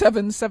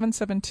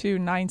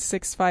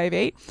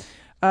 877-772-9658.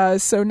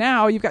 So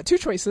now you've got two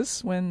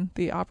choices when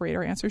the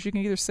operator answers. You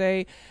can either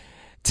say,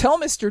 tell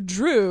Mr.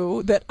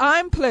 Drew that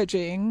I'm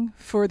pledging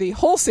for the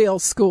wholesale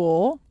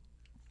school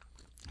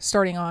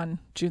starting on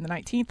June the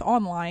 19th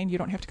online. You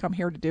don't have to come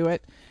here to do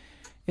it.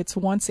 It's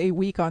once a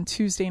week on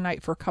Tuesday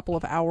night for a couple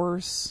of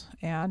hours.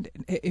 And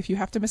if you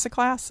have to miss a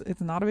class, it's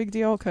not a big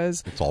deal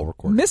because it's all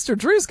recorded. Mr.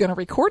 Drew's going to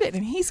record it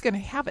and he's going to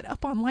have it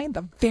up online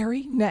the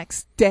very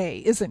next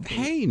day, isn't he?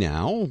 Hey,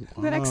 now.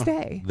 The next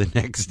day. The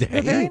next day?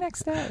 The very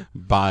next day.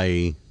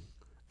 By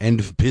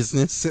end of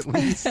business, at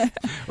least?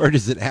 Or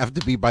does it have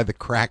to be by the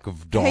crack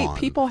of dawn? Hey,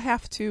 people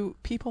have to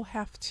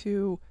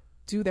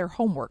do their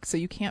homework, so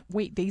you can't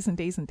wait days and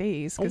days and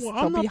days.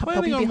 I'm not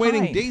planning on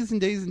waiting days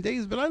and days and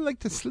days, but I like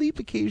to sleep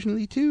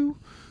occasionally too.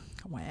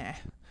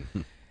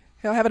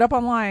 He'll have it up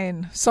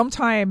online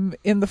sometime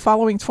in the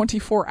following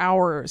 24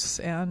 hours,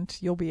 and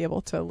you'll be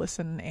able to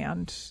listen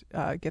and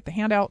get the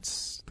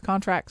handouts, the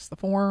contracts, the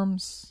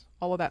forms,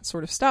 all of that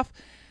sort of stuff.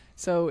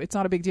 So it's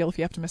not a big deal if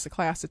you have to miss a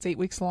class. It's 8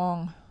 weeks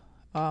long.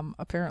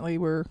 Apparently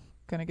we're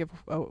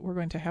we're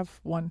going to have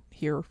one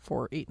here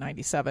for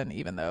 $897,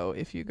 even though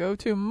if you go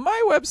to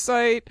my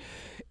website,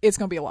 it's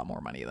going to be a lot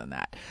more money than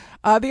that.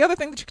 The other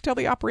thing that you can tell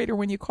the operator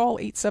when you call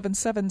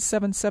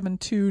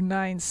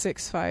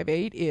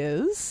 877-772-9658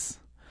 is,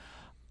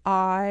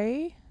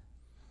 I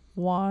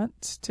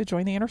want to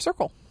join the Inner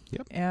Circle.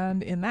 Yep.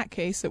 And in that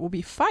case, it will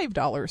be $5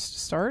 to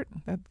start.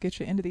 That gets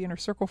you into the Inner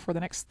Circle for the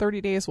next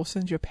 30 days. We'll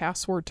send you a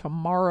password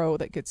tomorrow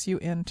that gets you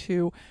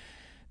into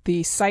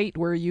the site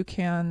where you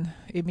can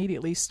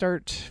immediately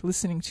start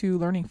listening to,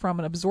 learning from,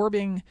 and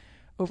absorbing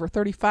over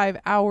 35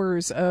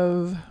 hours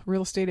of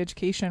real estate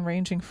education,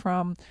 ranging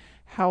from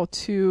how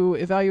to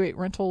evaluate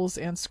rentals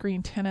and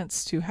screen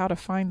tenants to how to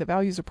find the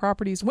values of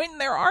properties when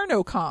there are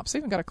no comps. I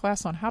even got a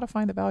class on how to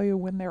find the value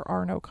when there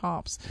are no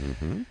comps.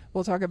 Mm-hmm.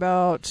 We'll talk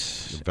about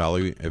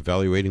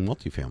evaluating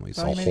multifamilies,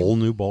 a whole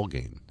new ball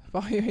game.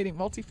 Evaluating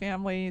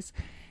multifamilies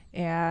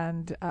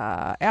and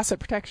asset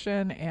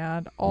protection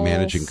and all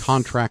managing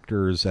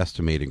contractors,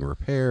 estimating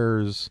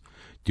repairs,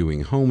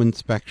 doing home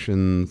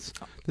inspections.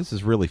 This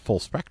is really full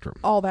spectrum.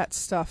 All that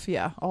stuff,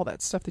 yeah. All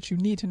that stuff that you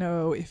need to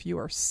know if you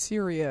are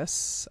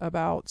serious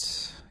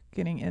about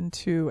getting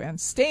into and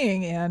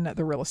staying in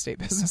the real estate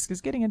business.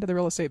 Because getting into the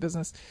real estate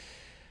business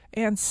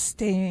and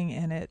staying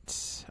in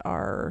it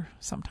are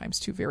sometimes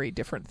two very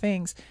different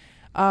things.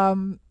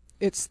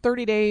 It's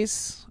 30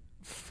 days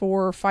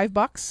for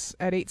 $5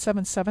 at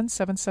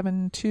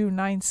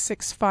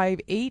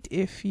 877-772-9658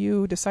 if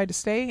you decide to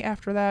stay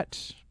after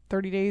that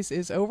 30 days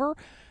is over,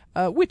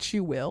 which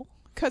you will,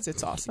 because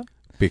it's awesome.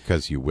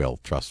 Because you will,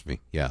 trust me.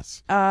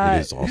 Yes,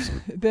 it is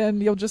awesome. Then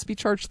you'll just be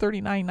charged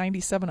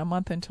 $39.97 a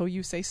month until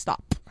you say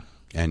stop.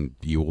 And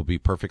you will be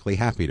perfectly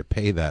happy to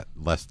pay that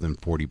less than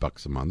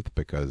 $40 a month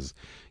because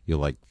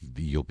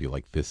you'll be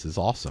like, this is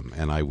awesome,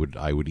 and I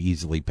would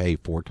easily pay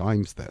 4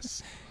 times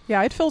this.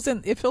 Yeah, it fills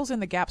in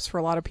the gaps for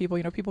a lot of people.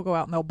 You know, people go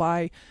out and they'll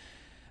buy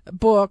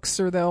books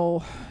or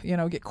they'll,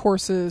 get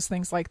courses,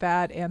 things like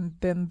that, and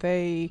then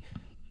they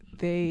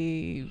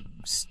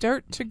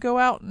start to go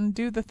out and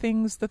do the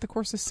things that the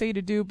courses say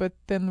to do, but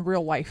then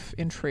real life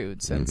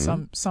intrudes, and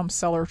some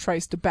seller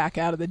tries to back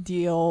out of the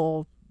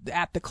deal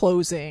at the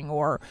closing,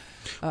 or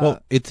well,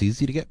 it's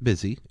easy to get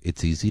busy,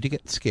 it's easy to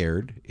get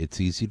scared,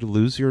 it's easy to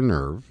lose your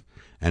nerve,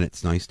 and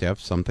it's nice to have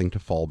something to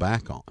fall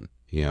back on.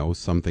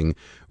 Something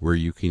where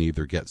you can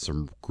either get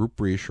some group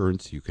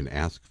reassurance, you can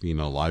ask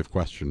Vina a live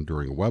question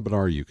during a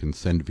webinar, you can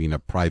send Vina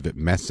private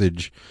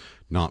message,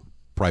 not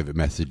private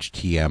message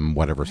TM,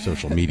 whatever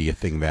social media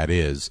thing that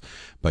is,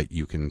 but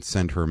you can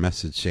send her a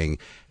message saying,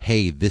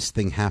 hey, this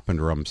thing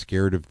happened, or I'm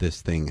scared of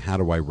this thing, how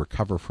do I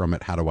recover from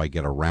it, how do I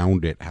get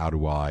around it, how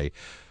do I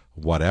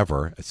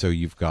whatever. So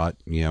you've got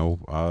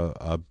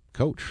a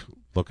coach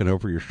looking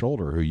over your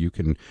shoulder who you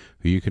can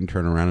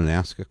turn around and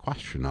ask a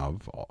question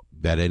of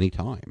at any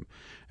time,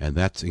 and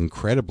that's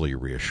incredibly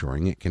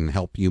reassuring. It can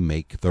help you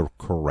make the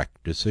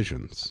correct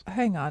decisions.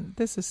 Hang on,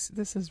 this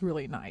is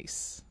really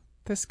nice.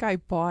 This guy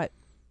bought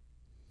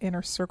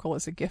Inner Circle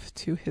as a gift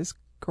to his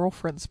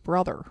girlfriend's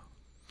brother.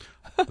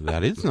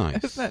 That is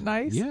nice. Isn't that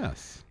nice?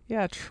 Yes.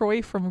 Yeah,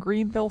 Troy from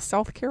Greenville,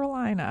 South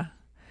Carolina.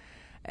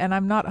 And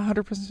I'm not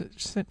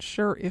 100%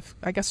 sure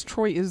I guess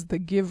Troy is the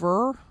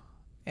giver,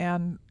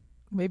 and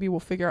maybe we'll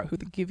figure out who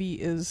the givee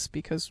is,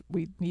 because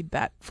we need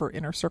that for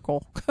Inner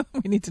Circle.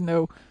 We need to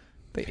know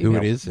the email, who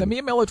it is, the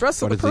email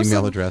address of the person. What his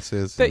email address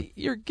is. That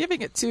you're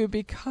giving it to,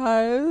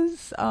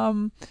 because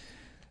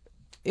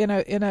in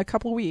a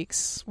couple of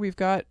weeks, we've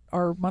got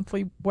our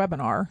monthly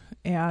webinar,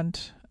 and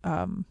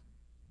trying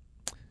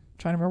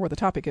to remember what the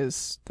topic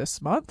is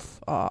this month.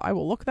 I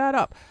will look that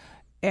up.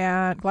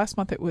 And last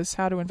month it was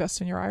how to invest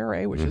in your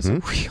IRA, which is a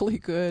really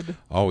good.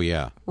 Oh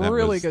yeah,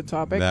 good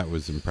topic. That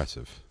was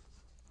impressive.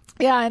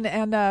 Yeah,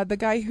 and the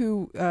guy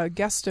who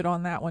guested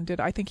on that one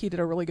I think he did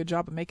a really good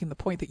job of making the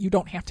point that you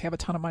don't have to have a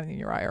ton of money in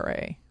your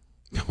IRA.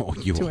 Oh,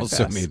 you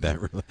also made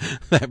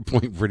that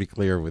point pretty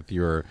clear with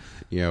your,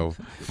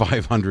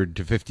 $500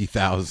 to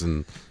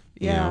 $50,000.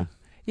 Yeah.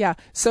 Yeah.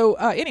 So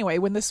anyway,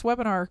 when this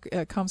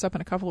webinar comes up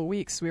in a couple of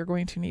weeks, we are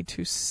going to need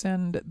to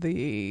send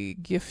the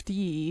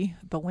giftee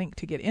the link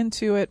to get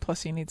into it.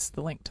 Plus, he needs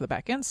the link to the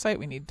back end site.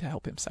 We need to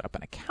help him set up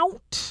an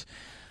account.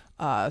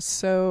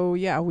 So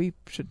yeah, we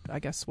should. I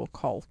guess we'll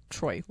call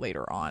Troy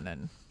later on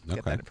and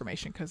get that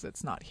information, because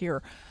it's not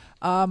here.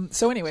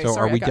 So anyway, so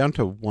sorry, are we down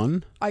to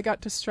one? I got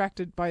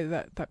distracted by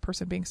that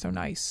person being so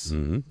nice.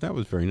 Mm-hmm. That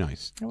was very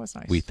nice. It was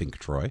nice. We think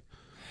Troy.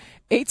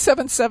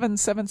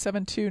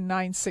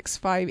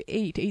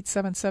 877-772-9658.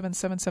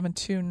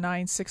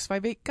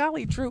 877-772-9658.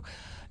 Golly, Drew,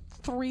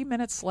 3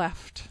 minutes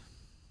left,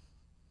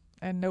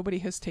 and nobody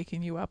has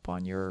taken you up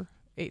on your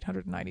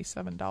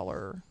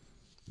 $897.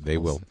 They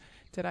will.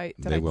 Did I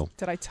will.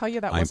 Did I tell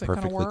you that wasn't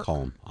going to work?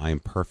 I am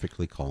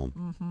perfectly calm.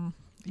 Mm-hmm.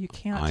 You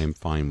can't. I'm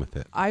fine with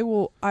it. I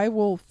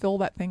will fill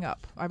that thing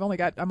up. I'm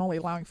only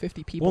allowing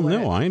 50 people. Well,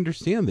 in no, it. I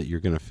understand that you're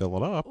going to fill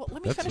it up. Well,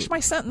 let me finish my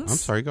sentence. I'm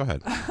sorry. Go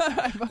ahead.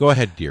 Go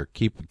ahead, dear.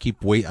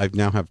 Keep wait. I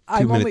now have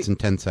 2 minutes and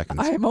 10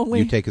 seconds.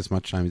 You take as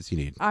much time as you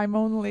need. I'm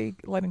only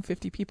letting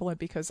 50 people in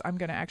because I'm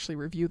going to actually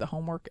review the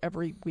homework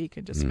every week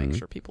and just make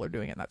sure people are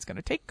doing it. And that's going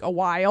to take a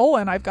while,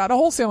 and I've got a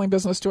wholesaling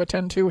business to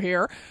attend to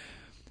here,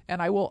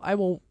 and I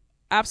will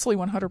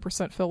absolutely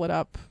 100% fill it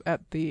up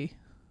at the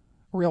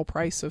real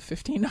price of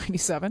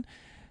 $15.97.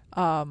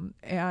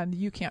 And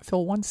you can't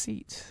fill one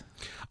seat.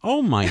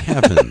 Oh my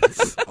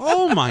heavens!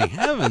 Oh my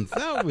heavens!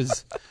 That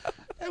was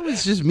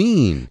just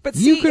mean. But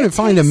you see, couldn't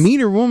find a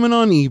meaner woman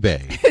on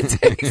eBay.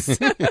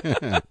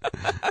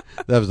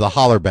 That was a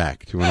holler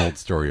back to an old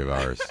story of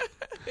ours.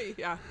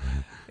 Yeah.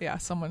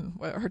 Someone,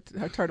 our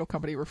title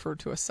company referred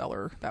to a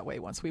seller that way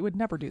once. We would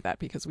never do that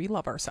because we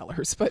love our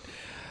sellers. But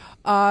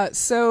it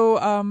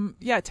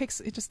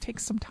just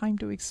takes some time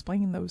to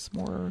explain those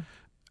more.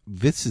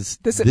 This is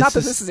not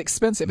that this is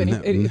expensive.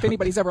 If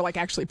anybody's ever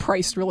actually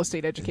priced real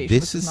estate education,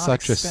 this is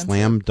such expensive. A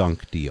slam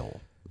dunk deal.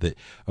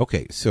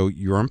 So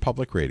you're on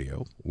public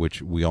radio,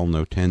 which we all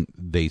know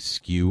they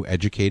skew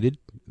educated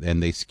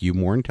and they skew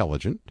more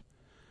intelligent.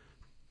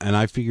 And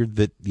I figured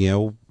that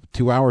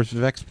 2 hours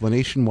of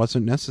explanation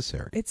wasn't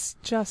necessary. It's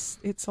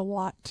a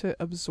lot to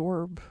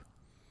absorb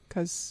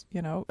because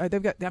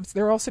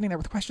they're all sitting there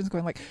with questions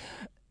going like,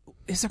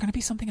 is there going to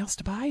be something else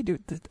to buy?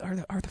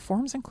 Are the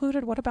forms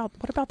included? What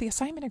about the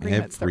assignment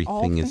agreements?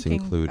 Everything is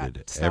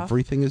included.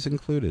 Everything is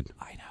included.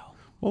 I know.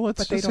 Well,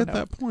 let's just hit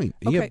that point.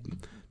 Okay. Yeah,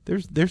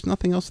 there's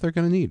nothing else they're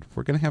going to need.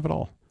 We're going to have it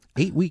all.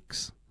 8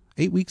 weeks.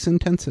 8 weeks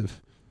intensive.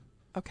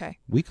 Okay.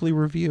 Weekly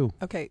review.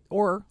 Okay.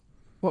 Or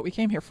what we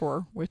came here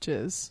for, which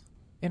is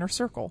Inner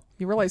Circle.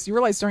 You realize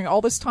during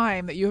all this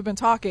time that you have been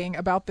talking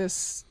about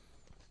this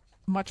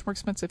much more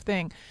expensive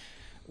thing,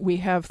 we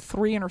have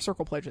 3 Inner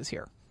Circle pledges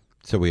here.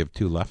 So we have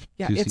 2 left?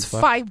 Yeah, 2 it's seats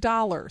left?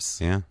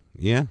 $5.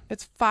 Yeah.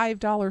 It's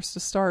 $5 to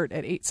start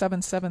at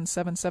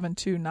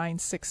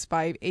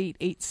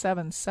 877-772-9658,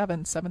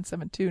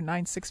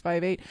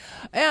 877-772-9658.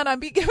 And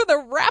I'm being given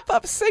the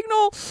wrap-up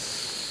signal.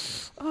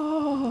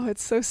 Oh,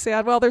 it's so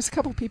sad. Well, there's a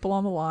couple people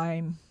on the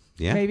line.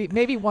 Yeah.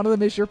 Maybe one of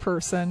them is your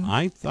person.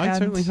 I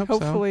certainly hope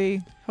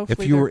hopefully so.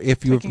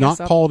 If you have not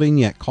called in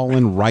yet, call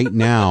in right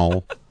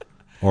now.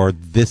 Or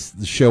the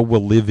show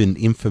will live in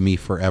infamy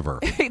forever.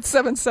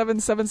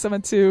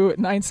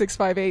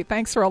 877-772-9658.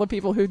 Thanks for all the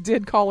people who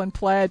did call and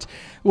pledge.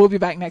 We'll be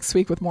back next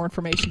week with more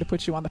information to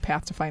put you on the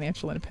path to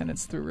financial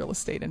independence through real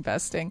estate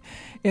investing.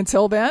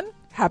 Until then,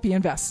 happy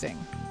investing.